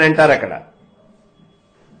తెలుసుకోవాలి అని అంటారు. అక్కడ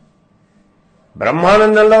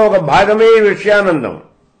బ్రహ్మానందంలో ఒక భాగమే ఈ విషయానందం.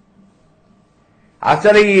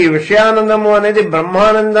 అసలు ఈ విషయానందము అనేది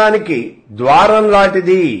బ్రహ్మానందానికి ద్వారం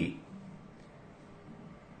లాంటిది.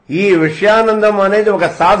 ఈ విషయానందం అనేది ఒక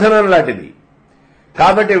సాధనం లాంటిది.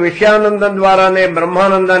 కాబట్టి విషయానందం ద్వారానే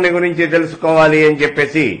బ్రహ్మానందాన్ని గురించి తెలుసుకోవాలి అని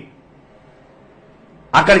చెప్పేసి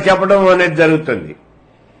అక్కడ చెప్పడం అనేది జరుగుతుంది.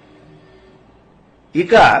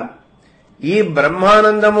 ఇక ఈ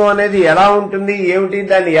బ్రహ్మానందము అనేది ఎలా ఉంటుంది, ఏమిటి,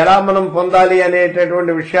 దాన్ని ఎలా మనం పొందాలి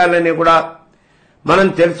అనేటటువంటి విషయాలన్నీ కూడా మనం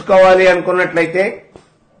తెలుసుకోవాలి అనుకున్నట్లయితే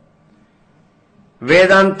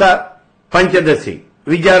వేదాంత పంచదశి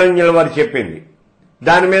విద్యారణ్యుల వారు చెప్పింది.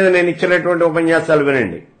 దాని మీద నేను ఇచ్చినటువంటి ఉపన్యాసాలు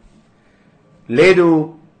వినండి. లేదు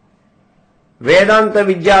వేదాంత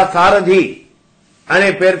విద్యా సారథి అనే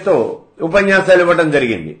పేరుతో ఉపన్యాసాలు ఇవ్వడం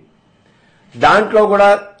జరిగింది. దాంట్లో కూడా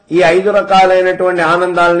ఈ 5 రకాలైనటువంటి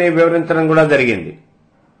ఆనందాలని వివరించడం కూడా జరిగింది.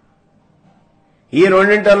 ఈ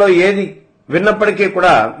రెండింటిలో ఏది విన్నప్పటికీ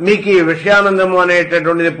కూడా మీకు ఈ విషయానందము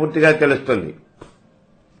అనేటటువంటిది పూర్తిగా తెలుస్తుంది.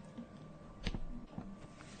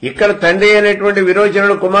 ఇక్కడ తండ్రి అయినటువంటి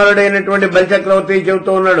విరోచనుడు కుమారుడైనటువంటి బలిచక్రవర్తి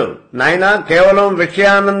చెబుతూ ఉన్నాడు, నాయనా కేవలం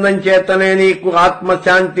విషయానందం చేతనే నీకు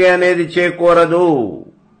ఆత్మశాంతి అనేది చేకూరదు.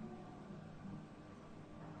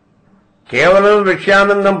 కేవలం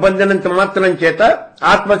విషయానందం పొందినంత మాత్రం చేత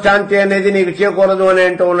ఆత్మశాంతి అనేది నీకు చేకూరదు అని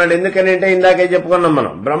అంటూ ఉన్నాడు. ఎందుకనంటే ఇందాకే చెప్పుకున్నాం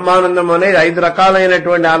మనం, బ్రహ్మానందం అనేది 5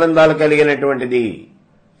 రకాలైనటువంటి ఆనందాలు కలిగినటువంటిది.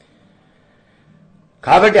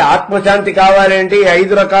 కాబట్టి ఆత్మశాంతి కావాలి అంటే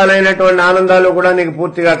 5 రకాలైనటువంటి ఆనందాలు కూడా నీకు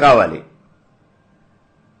పూర్తిగా కావాలి.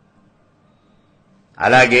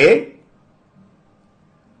 అలాగే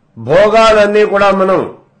భోగాలన్నీ కూడా మనం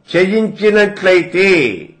త్యజించినట్లయితే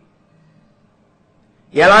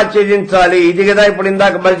ఎలా త్యజించాలి? ఇది కదా ఇప్పుడు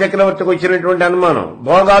ఇందాక బలిచక్రవర్తికి వచ్చినటువంటి అనుమానం.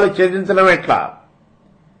 భోగాలు త్యజించడం ఎట్లా?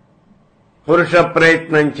 పురుష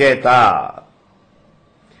ప్రయత్నం చేత.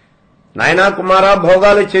 నాయనా కుమారా,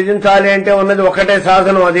 భోగాలు త్యజించాలి అంటే ఉన్నది ఒకటే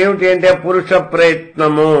సాధనం. అదేమిటి అంటే పురుష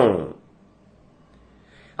ప్రయత్నము.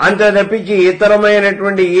 అంతే తప్పించి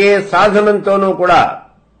ఇతరమైనటువంటి ఏ సాధనంతోనూ కూడా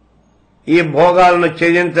ఈ భోగాలను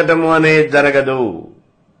త్యజించటము అనేది జరగదు.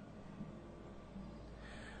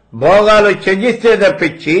 భోగాలు త్యజిస్తే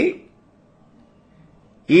తప్పించి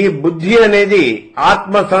ఈ బుద్ధి అనేది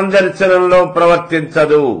ఆత్మ సందర్శనంలో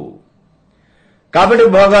ప్రవర్తించదు. కాబట్టి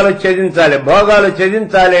భోగాలు త్యజించాలి. భోగాలు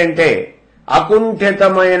త్యజించాలి అంటే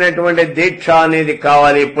అకుంఠితమైనటువంటి దీక్ష అనేది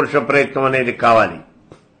కావాలి, పురుష ప్రయత్నం అనేది కావాలి.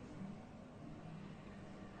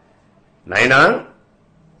 నాయనా,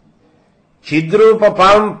 చిద్రూప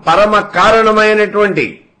పరమ కారణమైనటువంటి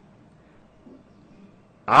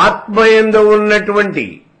ఆత్మయందు ఉన్నటువంటి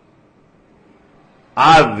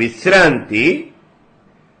ఆ విశ్రాంతి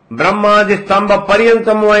బ్రహ్మాది స్తంభ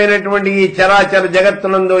పర్యంతము అయినటువంటి ఈ చరాచర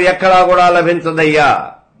జగత్తునందు ఎక్కడా కూడా లభించదయ్యా.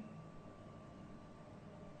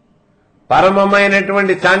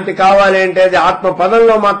 పరమమైనటువంటి శాంతి కావాలి అంటే అది ఆత్మ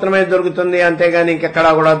పదంలో మాత్రమే దొరుకుతుంది, అంతేగాని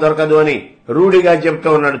ఇంకెక్కడా కూడా దొరకదు అని రూఢిగా చెప్తూ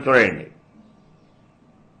ఉన్నాడు. చూడండి,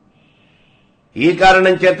 ఈ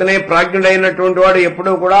కారణం చేతనే ప్రాజ్ఞుడైనటువంటి వాడు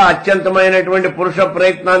ఎప్పుడూ కూడా అత్యంతమైనటువంటి పురుష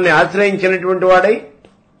ప్రయత్నాన్ని ఆశ్రయించినటువంటి వాడై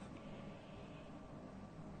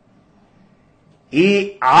ఈ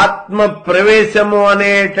ఆత్మ ప్రవేశము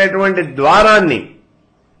అనేటటువంటి ద్వారాన్ని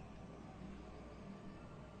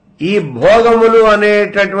ఈ భోగములు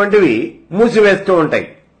అనేటటువంటివి మూసివేస్తూ ఉంటాయి.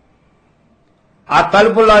 ఆ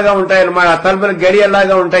తలుపులాగా ఉంటాయి అన్నమాట. ఆ తలుపులు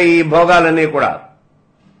గడియలాగా ఉంటాయి ఈ భోగాలన్నీ కూడా.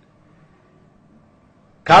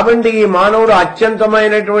 కాబట్టి ఈ మానవుడు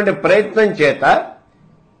అత్యంతమైనటువంటి ప్రయత్నం చేత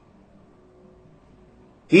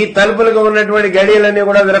ఈ తలుపులకు ఉన్నటువంటి గడియలన్నీ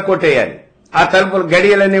కూడా విరక్కొట్టేయాలి. ఆ తలుపుల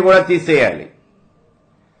గడియలన్నీ కూడా తీసేయాలి.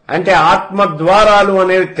 అంటే ఆత్మ ద్వారాలు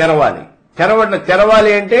అనేవి తెరవాలి.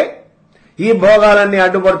 తెరవాలి అంటే ఈ భోగాలన్నీ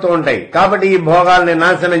అడ్డుపడుతూ ఉంటాయి. కాబట్టి ఈ భోగాల్ని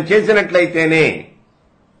నాశనం చేసినట్లయితేనే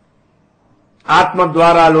ఆత్మ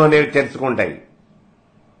ద్వారాలు అనేవి తెరుచుకుంటాయి.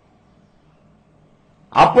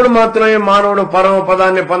 అప్పుడు మాత్రమే మానవుడు పరమ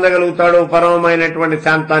పదాన్ని పొందగలుగుతాడు, పరమమైనటువంటి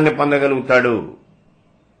శాంతాన్ని పొందగలుగుతాడు.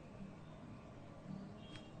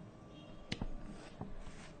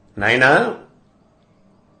 నాయనా,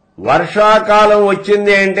 వర్షాకాలం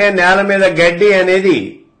వచ్చింది అంటే నేల మీద గడ్డి అనేది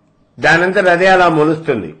దానంతట అదే అలా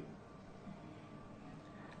మొలుస్తుంది.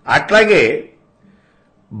 అట్లాగే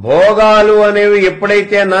భోగాలు అనేవి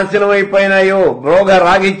ఎప్పుడైతే నాశనం అయిపోయినాయో, భోగ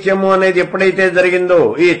రాగిత్యము అనేది ఎప్పుడైతే జరిగిందో,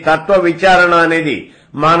 ఈ తత్వ విచారణ అనేది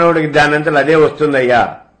మానవుడికి దానంతట అదే వస్తుందయ్యా.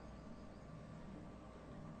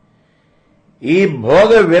 ఈ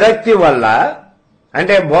భోగ విరక్తి వల్ల,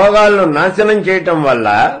 అంటే భోగాలను నాశనం చేయటం వల్ల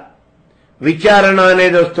విచారణ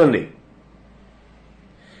అనేది వస్తుంది.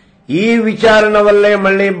 ఈ విచారణ వల్లే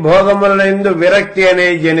మళ్లీ భోగములందు విరక్తి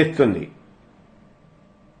అనేది జనిస్తుంది.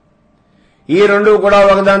 ఈ రెండు కూడా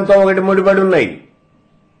ఒకదాంతో ఒకటి ముడిపడి ఉన్నాయి.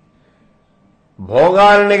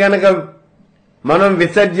 భోగాలని గనక మనం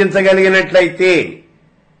విసర్జించగలిగినట్లయితే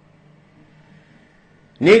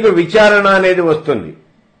నీకు విచారణ అనేది వస్తుంది.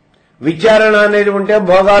 విచారణ అనేది ఉంటే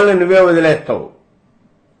భోగాలను నువ్వే వదిలేస్తావు.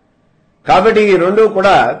 కాబట్టి ఈ రెండు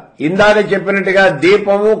కూడా ఇందాక చెప్పినట్టుగా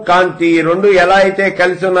దీపము, కాంతి, ఈ రెండు ఎలా అయితే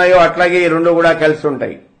కలిసి ఉన్నాయో అట్లాగే ఈ రెండు కూడా కలిసి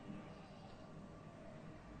ఉంటాయి.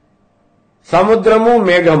 సముద్రము,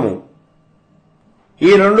 మేఘము,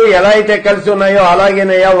 ఈ రెండు ఎలా అయితే కలిసి ఉన్నాయో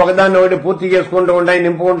అలాగేనయ్యా ఒకదాన్ని ఒకటి పూర్తి చేసుకుంటూ ఉంటాయి,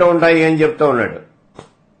 నింపుకుంటూ ఉంటాయి అని చెప్తూ ఉన్నాడు.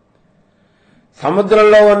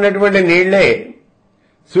 సముద్రంలో ఉన్నటువంటి నీళ్లే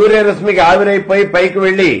సూర్యరశ్మికి ఆవిరైపోయి పైకి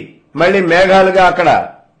వెళ్లి మళ్లీ మేఘాలుగా అక్కడ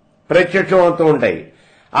ప్రత్యక్షం అవుతూ ఉంటాయి.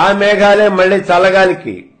 ఆ మేఘాలే మళ్లీ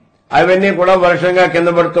చల్లగాలికి అవన్నీ కూడా వర్షంగా కింద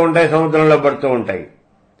పడుతూ ఉంటాయి, సముద్రంలో పడుతూ ఉంటాయి.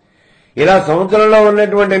 ఇలా సముద్రంలో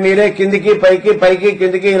ఉన్నటువంటి నీరే కిందికి పైకి, పైకి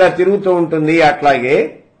కిందికి ఇలా తిరుగుతూ ఉంటుంది. అట్లాగే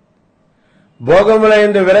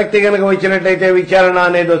భోగములందు విరక్తి కనుక వచ్చినట్టయితే విచారణ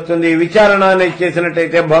అనేది వస్తుంది. విచారణ అనేది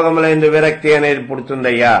చేసినట్టయితే భోగములందు విరక్తి అనేది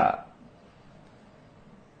పుడుతుందయ్యా.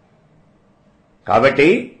 కాబట్టి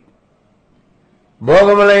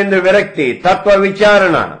భోగములందు విరక్తి, తత్వ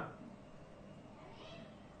విచారణ,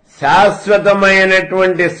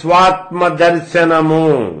 శాశ్వతమైనటువంటి స్వాత్మ దర్శనము,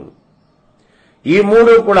 ఈ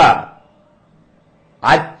మూడు కూడా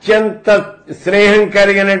అత్యంత స్నేహం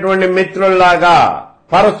కలిగినటువంటి మిత్రుల్లాగా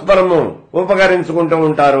పరస్పరము ఉపకరించుకుంటూ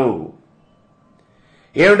ఉంటారు.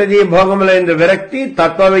 ఏమిటిది? భోగములందు విరక్తి,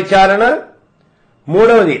 తత్వ విచారణ,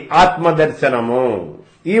 మూడవది ఆత్మదర్శనము.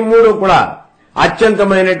 ఈ మూడు కూడా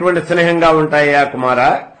అత్యంతమైనటువంటి స్నేహంగా ఉంటాయా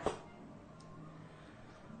కుమారా.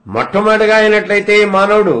 మొట్టమొదటిగా అయినట్లయితే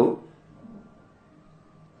మానవుడు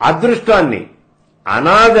అదృష్టాన్ని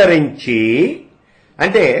అనాదరించి,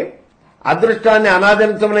 అంటే అదృష్టాన్ని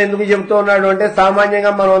అనాదరించమని ఎందుకు చెబుతూ ఉన్నాడు అంటే,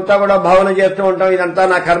 సామాన్యంగా మనం అంతా కూడా భావన చేస్తూ ఉంటాం, ఇదంతా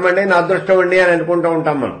నా కర్మ అండి, నా అదృష్టం అండి అని అనుకుంటూ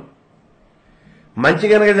ఉంటాం. మనం మంచి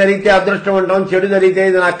కనుక జరిగితే అదృష్టం ఉంటాం, చెడు జరిగితే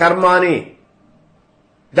ఇది నా కర్మ అని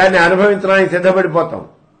దాన్ని అనుభవించడానికి సిద్ధపడిపోతాం.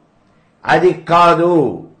 అది కాదు.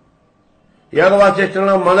 యోగ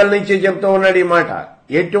వాసిష్టంలో మొదల నుంచి చెప్తూ ఉన్నాడు ఈ మాట.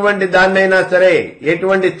 ఎటువంటి దాన్నైనా సరే,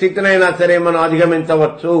 ఎటువంటి స్థితినైనా సరే మనం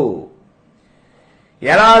అధిగమించవచ్చు.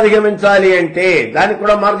 ఎలా అధిగమించాలి అంటే దానికి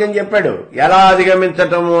కూడా మార్గం చెప్పాడు. ఎలా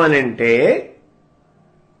అధిగమించటము అని అంటే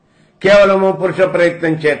కేవలము పురుష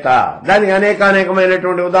ప్రయత్నం చేత. దానికి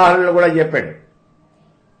అనేకమైనటువంటి ఉదాహరణలు కూడా చెప్పాడు.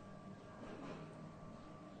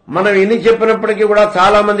 మనం ఇన్ని చెప్పినప్పటికీ కూడా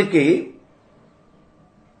చాలా మందికి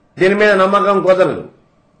దీని మీద నమ్మకం కుదరదు.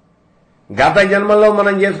 గత జన్మల్లో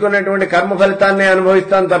మనం చేసుకున్నటువంటి కర్మ ఫలితాన్ని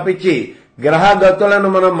అనుభవిస్తాం తప్పించి గ్రహ గతులను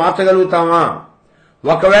మనం మార్చగలుగుతామా?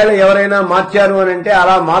 ఒకవేళ ఎవరైనా మార్చారు అని అంటే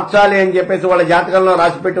అలా మార్చాలి అని చెప్పేసి వాళ్ళ జాతకంలో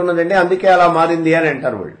రాసిపెట్టి ఉన్నదండి, అందుకే అలా మారింది అని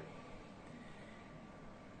అంటారు వాళ్ళు.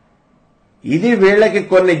 ఇది వీళ్ళకి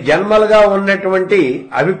కొన్ని జన్మలుగా ఉన్నటువంటి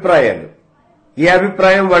అభిప్రాయాలు. ఈ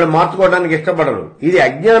అభిప్రాయం వాళ్ళు మార్చుకోవడానికి ఇష్టపడరు. ఇది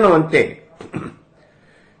అజ్ఞానం అంతే.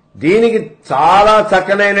 దీనికి చాలా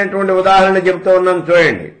చక్కనైనటువంటి ఉదాహరణ చెబుతూ ఉన్నాను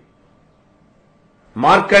చూడండి.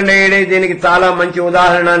 మార్కండేయుడే దీనికి చాలా మంచి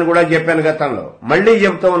ఉదాహరణ అని కూడా చెప్పాను గతంలో. మళ్లీ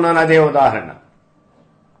చెబుతూ ఉన్నాను అదే ఉదాహరణ.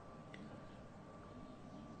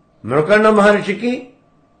 మృకండ మహర్షికి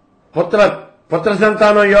పుత్ర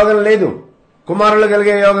సంతానం యోగం లేదు, కుమారులు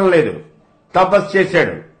కలిగే యోగం లేదు. తపస్సు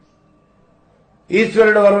చేశాడు,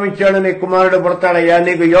 ఈశ్వరుడు వరం ఇచ్చాడు, నీ కుమారుడు పుడతాడయ్యా,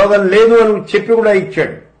 నీకు యోగం లేదు అని చెప్పి కూడా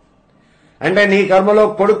ఇచ్చాడు. అంటే నీ కర్మలో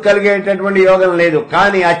కొడుకు కలిగేటటువంటి యోగం లేదు,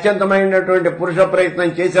 కానీ అత్యంతమైనటువంటి పురుష ప్రయత్నం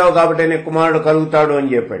చేశావు కాబట్టి నీ కుమారుడు కలుగుతాడు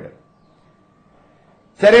అని చెప్పాడు.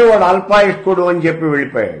 సరే, వాడు అల్పాయుష్కుడు అని చెప్పి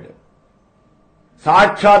వెళ్ళిపోయాడు.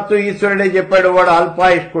 సాక్షాత్తు ఈశ్వరుడే చెప్పాడు వాడు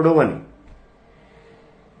అల్పాయుష్కుడు అని.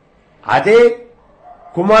 అదే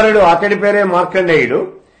కుమారుడు, అతడి పేరే మార్కండేయుడు.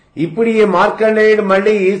 ఇప్పుడు ఈ మార్కండేయుడు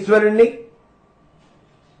మళ్లీ ఈశ్వరుణ్ణి,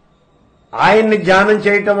 ఆయన్ని ధ్యానం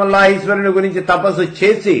చేయటం వల్ల ఈశ్వరుని గురించి తపస్సు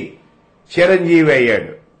చేసి చిరంజీవి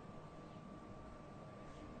అయ్యాడు.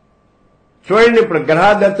 చూడండి, ఇప్పుడు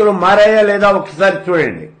గ్రహగతులు మారాయా లేదా ఒకసారి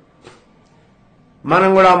చూడండి. మనం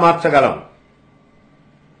కూడా మార్చగలం.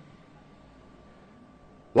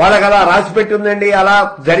 వాళ్ళకి అలా రాసిపెట్టిందండి, అలా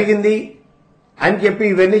జరిగింది అని చెప్పి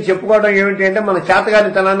ఇవన్నీ చెప్పుకోవడం ఏమిటి అంటే మన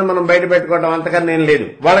చేతగానితనాన్ని మనం బయట పెట్టుకోవడం, అంతకన్నా ఏం లేదు.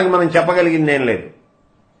 వాళ్ళకి మనం చెప్పగలిగింది ఏం లేదు.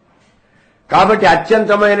 కాబట్టి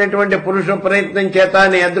అత్యంతమైనటువంటి పురుష ప్రయత్నం చేత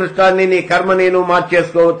నీ అదృష్టాన్ని, నీ కర్మ నేను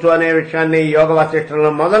మార్చేసుకోవచ్చు అనే విషయాన్ని యోగ వాసిష్టంలో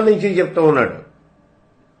మొదటి నుంచి చెప్తూ ఉన్నాడు.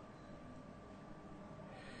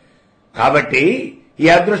 కాబట్టి ఈ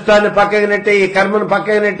అదృష్టాన్ని పక్కకి నెట్టే, ఈ కర్మను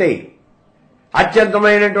పక్కకి నెట్టే,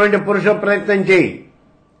 అత్యంతమైనటువంటి పురుష ప్రయత్నం చేయి.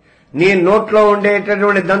 నీ నోట్లో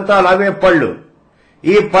ఉండేటటువంటి దంతాలు అవే పళ్ళు,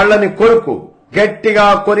 ఈ పళ్ళని కొరుకు, గట్టిగా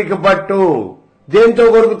కొరికి పట్టు. దేంతో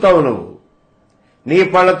కొరుకుతావు నువ్వు? నీ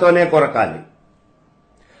పళ్లతోనే కొరకాలి.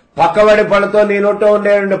 పక్కవాడి పళ్ళతో నీ నోట్లో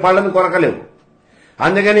ఉండే పళ్ళను కొరకలేవు.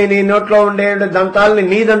 అందుకని నీ నోట్లో ఉండే దంతాలని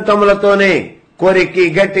నీ దంతములతోనే కొరికి,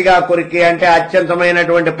 గట్టిగా కొరికి, అంటే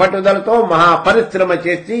అత్యంతమైనటువంటి పట్టుదలతో మహా పరిశ్రమ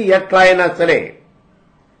చేసి ఎట్లా అయినా సరే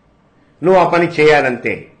నువ్వు ఆ పని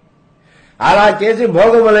చేయాలంతే. అలా చేసి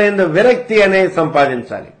భోగములందు విరక్తి అనేది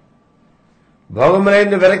సంపాదించాలి.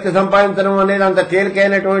 భోగములందు విరక్తి సంపాదించడం అనేది అంత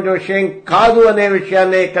తేలికైనటువంటి విషయం కాదు అనే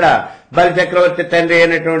విషయాన్ని ఇక్కడ బలి చక్రవర్తి తండ్రి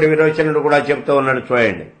అయినటువంటి విరోచనుడు కూడా చెప్తూ ఉన్నాడు.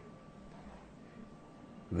 చూడండి,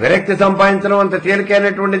 విరక్తి సంపాదించడం అంత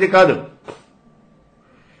తేలికైనటువంటిది కాదు.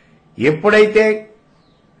 ఎప్పుడైతే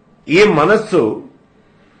ఈ మనస్సు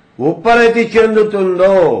ఉపరతి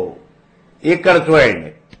చెందుతుందో, ఇక్కడ చూడండి,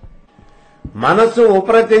 మనస్సు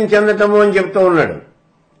ఉపరతిని చెందటము అని చెప్తూ ఉన్నాడు.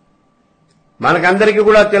 మనకందరికీ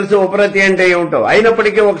కూడా తెలుసు ఉపరతి అంటే ఏమిటో,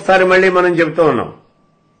 అయినప్పటికీ ఒకసారి మళ్ళీ మనం చెప్తూ ఉన్నాం.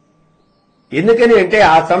 ఎందుకని అంటే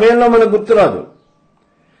ఆ సమయంలో మనకు గుర్తురాదు.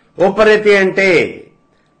 ఉపరతి అంటే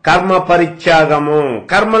కర్మ పరిత్యాగము,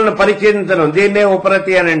 కర్మలను పరిచయించడం, దీన్నే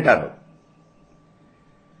ఉపరతి అని అంటారు.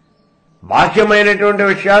 బాహ్యమైనటువంటి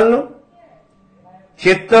విషయాలను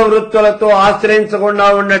చిత్తవృత్తులతో ఆశ్రయించకుండా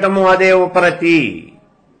ఉండటము, అదే ఉపరతి.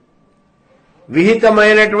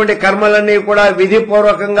 విహితమైనటువంటి కర్మలన్నీ కూడా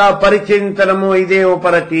విధిపూర్వకంగా పరిచయించడము, ఇదే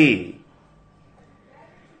ఉపరతి.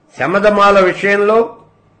 శమధమాల విషయంలో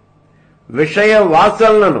విషయ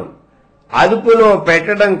వాసనలను అదుపులో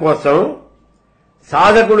పెట్టడం కోసం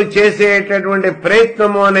సాధకుడు చేసేటటువంటి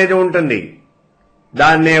ప్రయత్నము అనేది ఉంటుంది.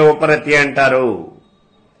 దాన్నే ఉపరతి అంటారు.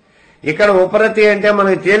 ఇక్కడ ఉపరతి అంటే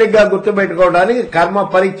మనకి తేలిగ్గా గుర్తుపెట్టుకోవడానికి కర్మ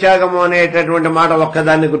పరిత్యాగము అనేటటువంటి మాట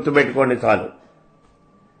ఒక్కదాన్ని గుర్తుపెట్టుకోండి చాలు.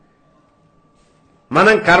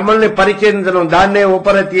 మనం కర్మల్ని పరిచయించడం, దాన్నే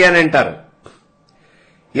ఉపరతి అని అంటారు.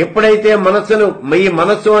 ఎప్పుడైతే ఈ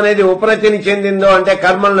మనస్సు అనేది ఉపరతిని చెందిందో, అంటే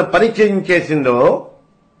కర్మలను పరిచయం చేసిందో,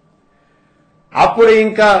 అప్పుడు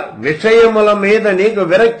ఇంకా విషయముల మీద నీకు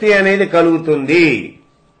విరక్తి అనేది కలుగుతుంది.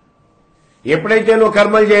 ఎప్పుడైతే నువ్వు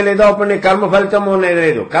కర్మలు చేయలేదో అప్పుడు నీ కర్మ ఫలితము అనేది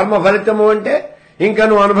లేదు. కర్మ ఫలితము అంటే ఇంకా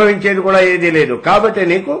నువ్వు అనుభవించేది కూడా ఏదీ లేదు. కాబట్టి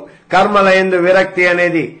నీకు కర్మల యందు విరక్తి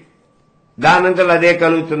అనేది దానంతలో అదే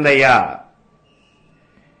కలుగుతుందయ్యా.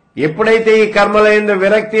 ఎప్పుడైతే ఈ కర్మల యందు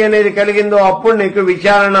విరక్తి అనేది కలిగిందో అప్పుడు నీకు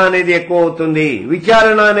విచారణ అనేది ఎక్కువ అవుతుంది.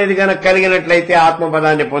 విచారణ అనేది కనుక కలిగినట్లయితే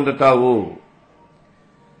ఆత్మపదాన్ని పొందుతావు.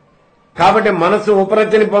 కాబట్టి మనసు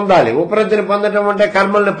ఉపరతిని పొందాలి. ఉపరతిని పొందడం అంటే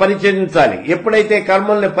కర్మల్ని పరిచయించాలి. ఎప్పుడైతే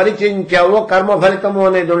కర్మల్ని పరిచయించావో కర్మ ఫలితము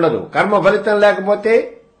అనేది ఉండదు. కర్మ ఫలితం లేకపోతే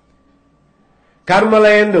కర్మల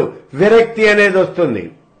యందు విరక్తి అనేది వస్తుంది.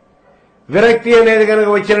 విరక్తి అనేది కనుక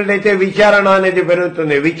వచ్చినట్లయితే విచారణ అనేది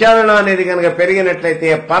పెరుగుతుంది. విచారణ అనేది కనుక పెరిగినట్లయితే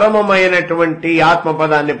పరమమైనటువంటి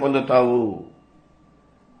ఆత్మపదాన్ని పొందుతావు.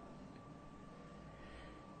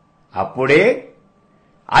 అప్పుడే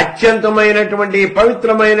అత్యంతమైనటువంటి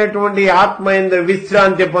పవిత్రమైనటువంటి ఆత్మ యందు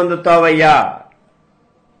విశ్రాంతి పొందుతావయ్యా.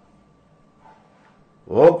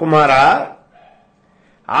 ఓ కుమారా,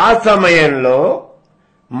 ఆ సమయంలో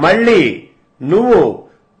మళ్లీ నువ్వు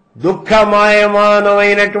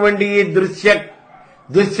దుఃఖమాయమానమైనటువంటి ఈ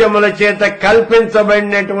దృశ్యముల చేత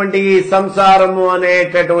కల్పించబడినటువంటి ఈ సంసారము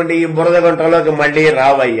అనేటటువంటి ఈ బురద గుంటలోకి మళ్లీ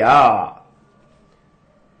రావయ్యా.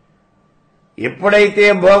 ఎప్పుడైతే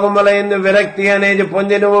భోగములైన విరక్తి అనేది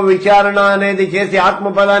పొంది నువ్వు విచారణ అనేది చేసి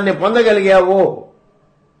ఆత్మపదాన్ని పొందగలిగావో,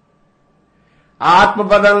 ఆ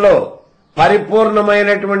ఆత్మపదంలో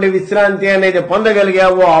పరిపూర్ణమైనటువంటి విశ్రాంతి అనేది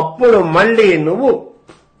పొందగలిగావో, అప్పుడు మళ్లీ నువ్వు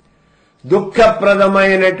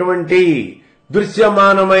దుఃఖప్రదమైనటువంటి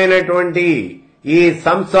దృశ్యమానమైనటువంటి ఈ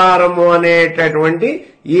సంసారము అనేటటువంటి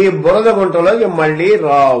ఈ బురద గుంటలోకి మళ్లీ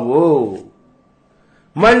రావు.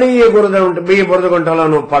 మళ్లీ ఈ బురద గుంటలో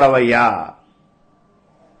నువ్వు పడవయ్యా.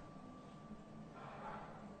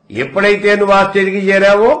 ఎప్పుడైతే నువ్వు ఆ స్థితికి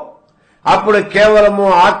చేరావో అప్పుడు కేవలము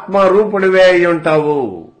ఆత్మరూపుడివే అయి ఉంటావు.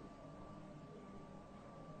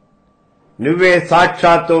 నువ్వే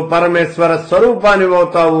సాక్షాత్తు పరమేశ్వర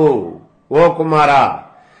స్వరూపానివవుతావు. ఓ కుమారా,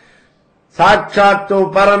 సాక్షాత్తు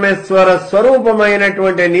పరమేశ్వర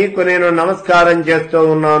స్వరూపమైనటువంటి నీకు నేను నమస్కారం చేస్తూ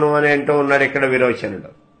ఉన్నాను అని అంటూ ఉన్నాడు ఇక్కడ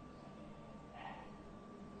విరోచనుడు.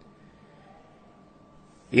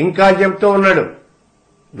 ఇంకా చెప్తూ ఉన్నాడు,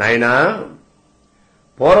 నాయనా,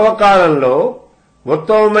 పూర్వకాలంలో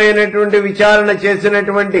ఉత్తమమైనటువంటి విచారణ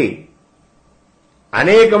చేసినటువంటి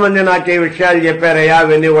అనేక మంది నాకే విషయాలు చెప్పారయ్యా,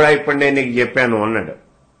 అవన్నీ కూడా ఇప్పుడు నేను నీకు చెప్పాను అన్నాడు.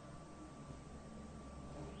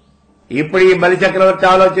 ఇప్పుడు ఈ బలిచక్రవర్తి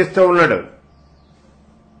ఆలోచిస్తూ ఉన్నాడు,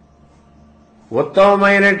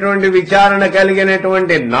 ఉత్తమమైనటువంటి విచారణ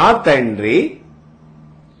కలిగినటువంటి నా తండ్రి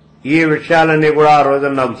ఈ విషయాలన్నీ కూడా ఆ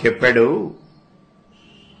రోజు నాకు చెప్పాడు.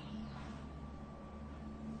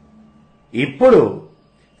 ఇప్పుడు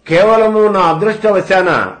కేవలము నా అదృష్టవశాన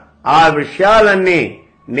ఆ విషయాలన్నీ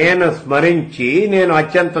నేను స్మరించి నేను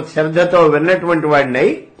అత్యంత శ్రద్ధతో విన్నటువంటి వాడినై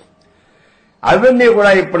అవన్నీ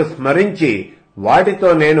కూడా ఇప్పుడు స్మరించి వాటితో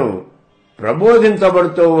నేను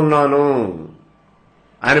ప్రబోధించబడుతూ ఉన్నాను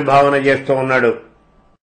అని భావన చేస్తూ ఉన్నాడు.